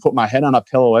back and put my head on a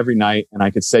pillow every night and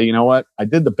I could say, you know what, I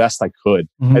did the best I could.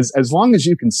 Mm-hmm. As long as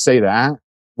you can say that,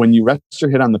 when you rest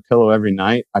your head on the pillow every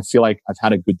night, I feel like I've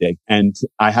had a good day, and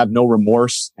I have no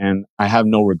remorse and I have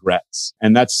no regrets.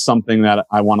 And that's something that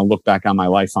I want to look back on my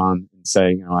life on and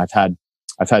say, you know, I've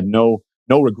had no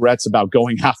regrets about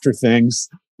going after things.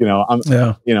 You know,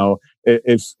 you know,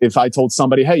 if I told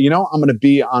somebody, hey, you know, I'm going to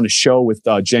be on a show with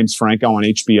James Franco on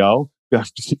HBO.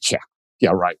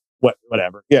 Yeah, right.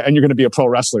 whatever. Yeah. And you're going to be a pro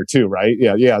wrestler too, right?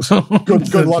 Yeah. Yeah.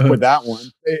 Good luck with that one.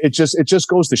 It just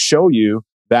goes to show you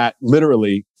that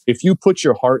literally, if you put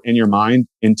your heart and your mind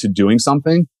into doing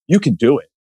something, you can do it.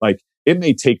 Like, it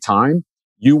may take time.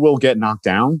 You will get knocked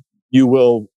down. You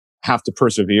will have to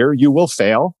persevere. You will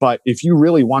fail. But if you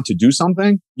really want to do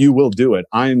something, you will do it.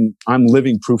 I'm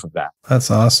living proof of that.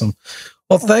 That's awesome.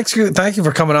 Well, thank you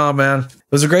for coming on, man.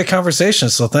 It was a great conversation.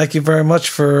 So thank you very much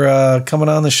for coming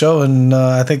on the show. And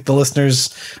I think the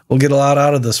listeners will get a lot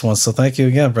out of this one. So thank you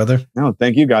again, brother. No,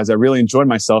 thank you guys. I really enjoyed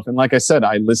myself. And like I said,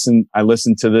 I listen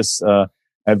to this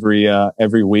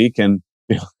every week. And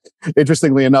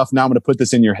interestingly enough, now I'm going to put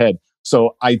this in your head.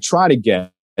 So I try to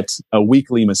get a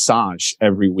weekly massage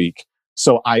every week.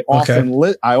 So I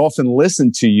often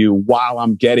listen to you while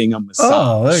I'm getting a massage.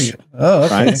 Oh, there you go. Oh,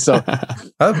 okay. Right? So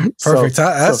perfect.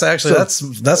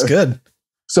 That's good.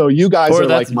 So you guys are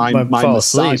like my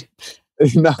massage.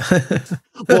 No.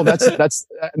 Well,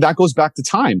 that goes back to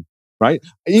time, right?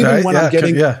 Even when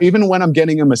I'm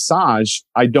getting a massage,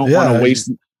 I don't want to waste.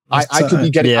 I could be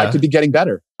getting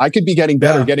better. I could be getting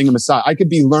better getting a massage. I could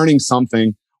be learning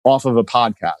something off of a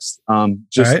podcast.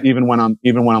 Even when I'm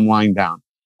lying down.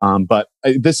 But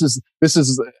this is,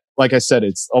 like I said,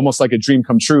 it's almost like a dream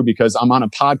come true, because I'm on a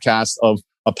podcast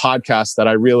that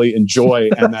I really enjoy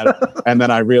and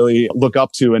that I really look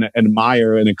up to and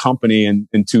admire, in a company and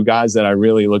two guys that I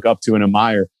really look up to and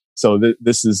admire. So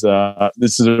this is a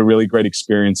really great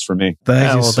experience for me.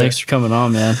 Thanks for coming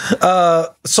on, man.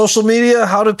 Social media,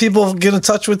 how do people get in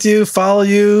touch with you, follow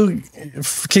you,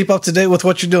 keep up to date with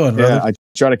what you're doing, brother? Yeah, I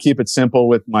try to keep it simple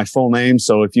with my full name.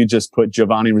 So if you just put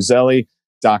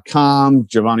GiovanniRoselli.com,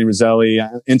 Giovanni Roselli,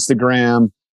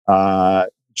 Instagram,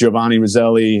 Giovanni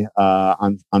Roselli,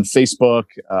 on Facebook.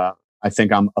 I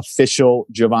think I'm official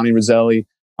Giovanni Roselli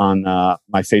on,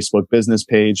 my Facebook business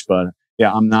page, but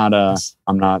yeah, I'm not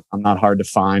hard to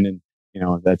find. And,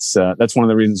 that's one of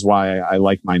the reasons why I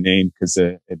like my name, because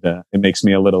it makes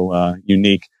me a little,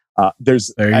 unique.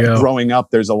 Growing up,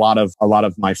 there's a lot of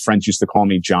my friends used to call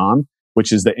me John,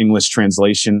 which is the English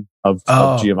translation of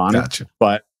Giovanni. Gotcha.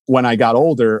 But when I got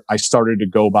older, I started to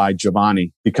go by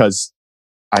Giovanni, because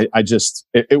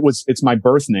it's my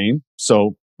birth name.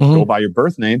 So go by your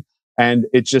birth name. And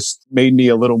it just made me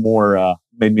a little more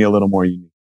unique.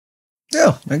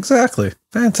 Yeah, exactly.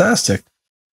 Fantastic.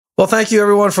 Well, thank you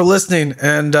everyone for listening.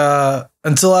 And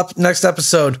until next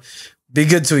episode, be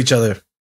good to each other.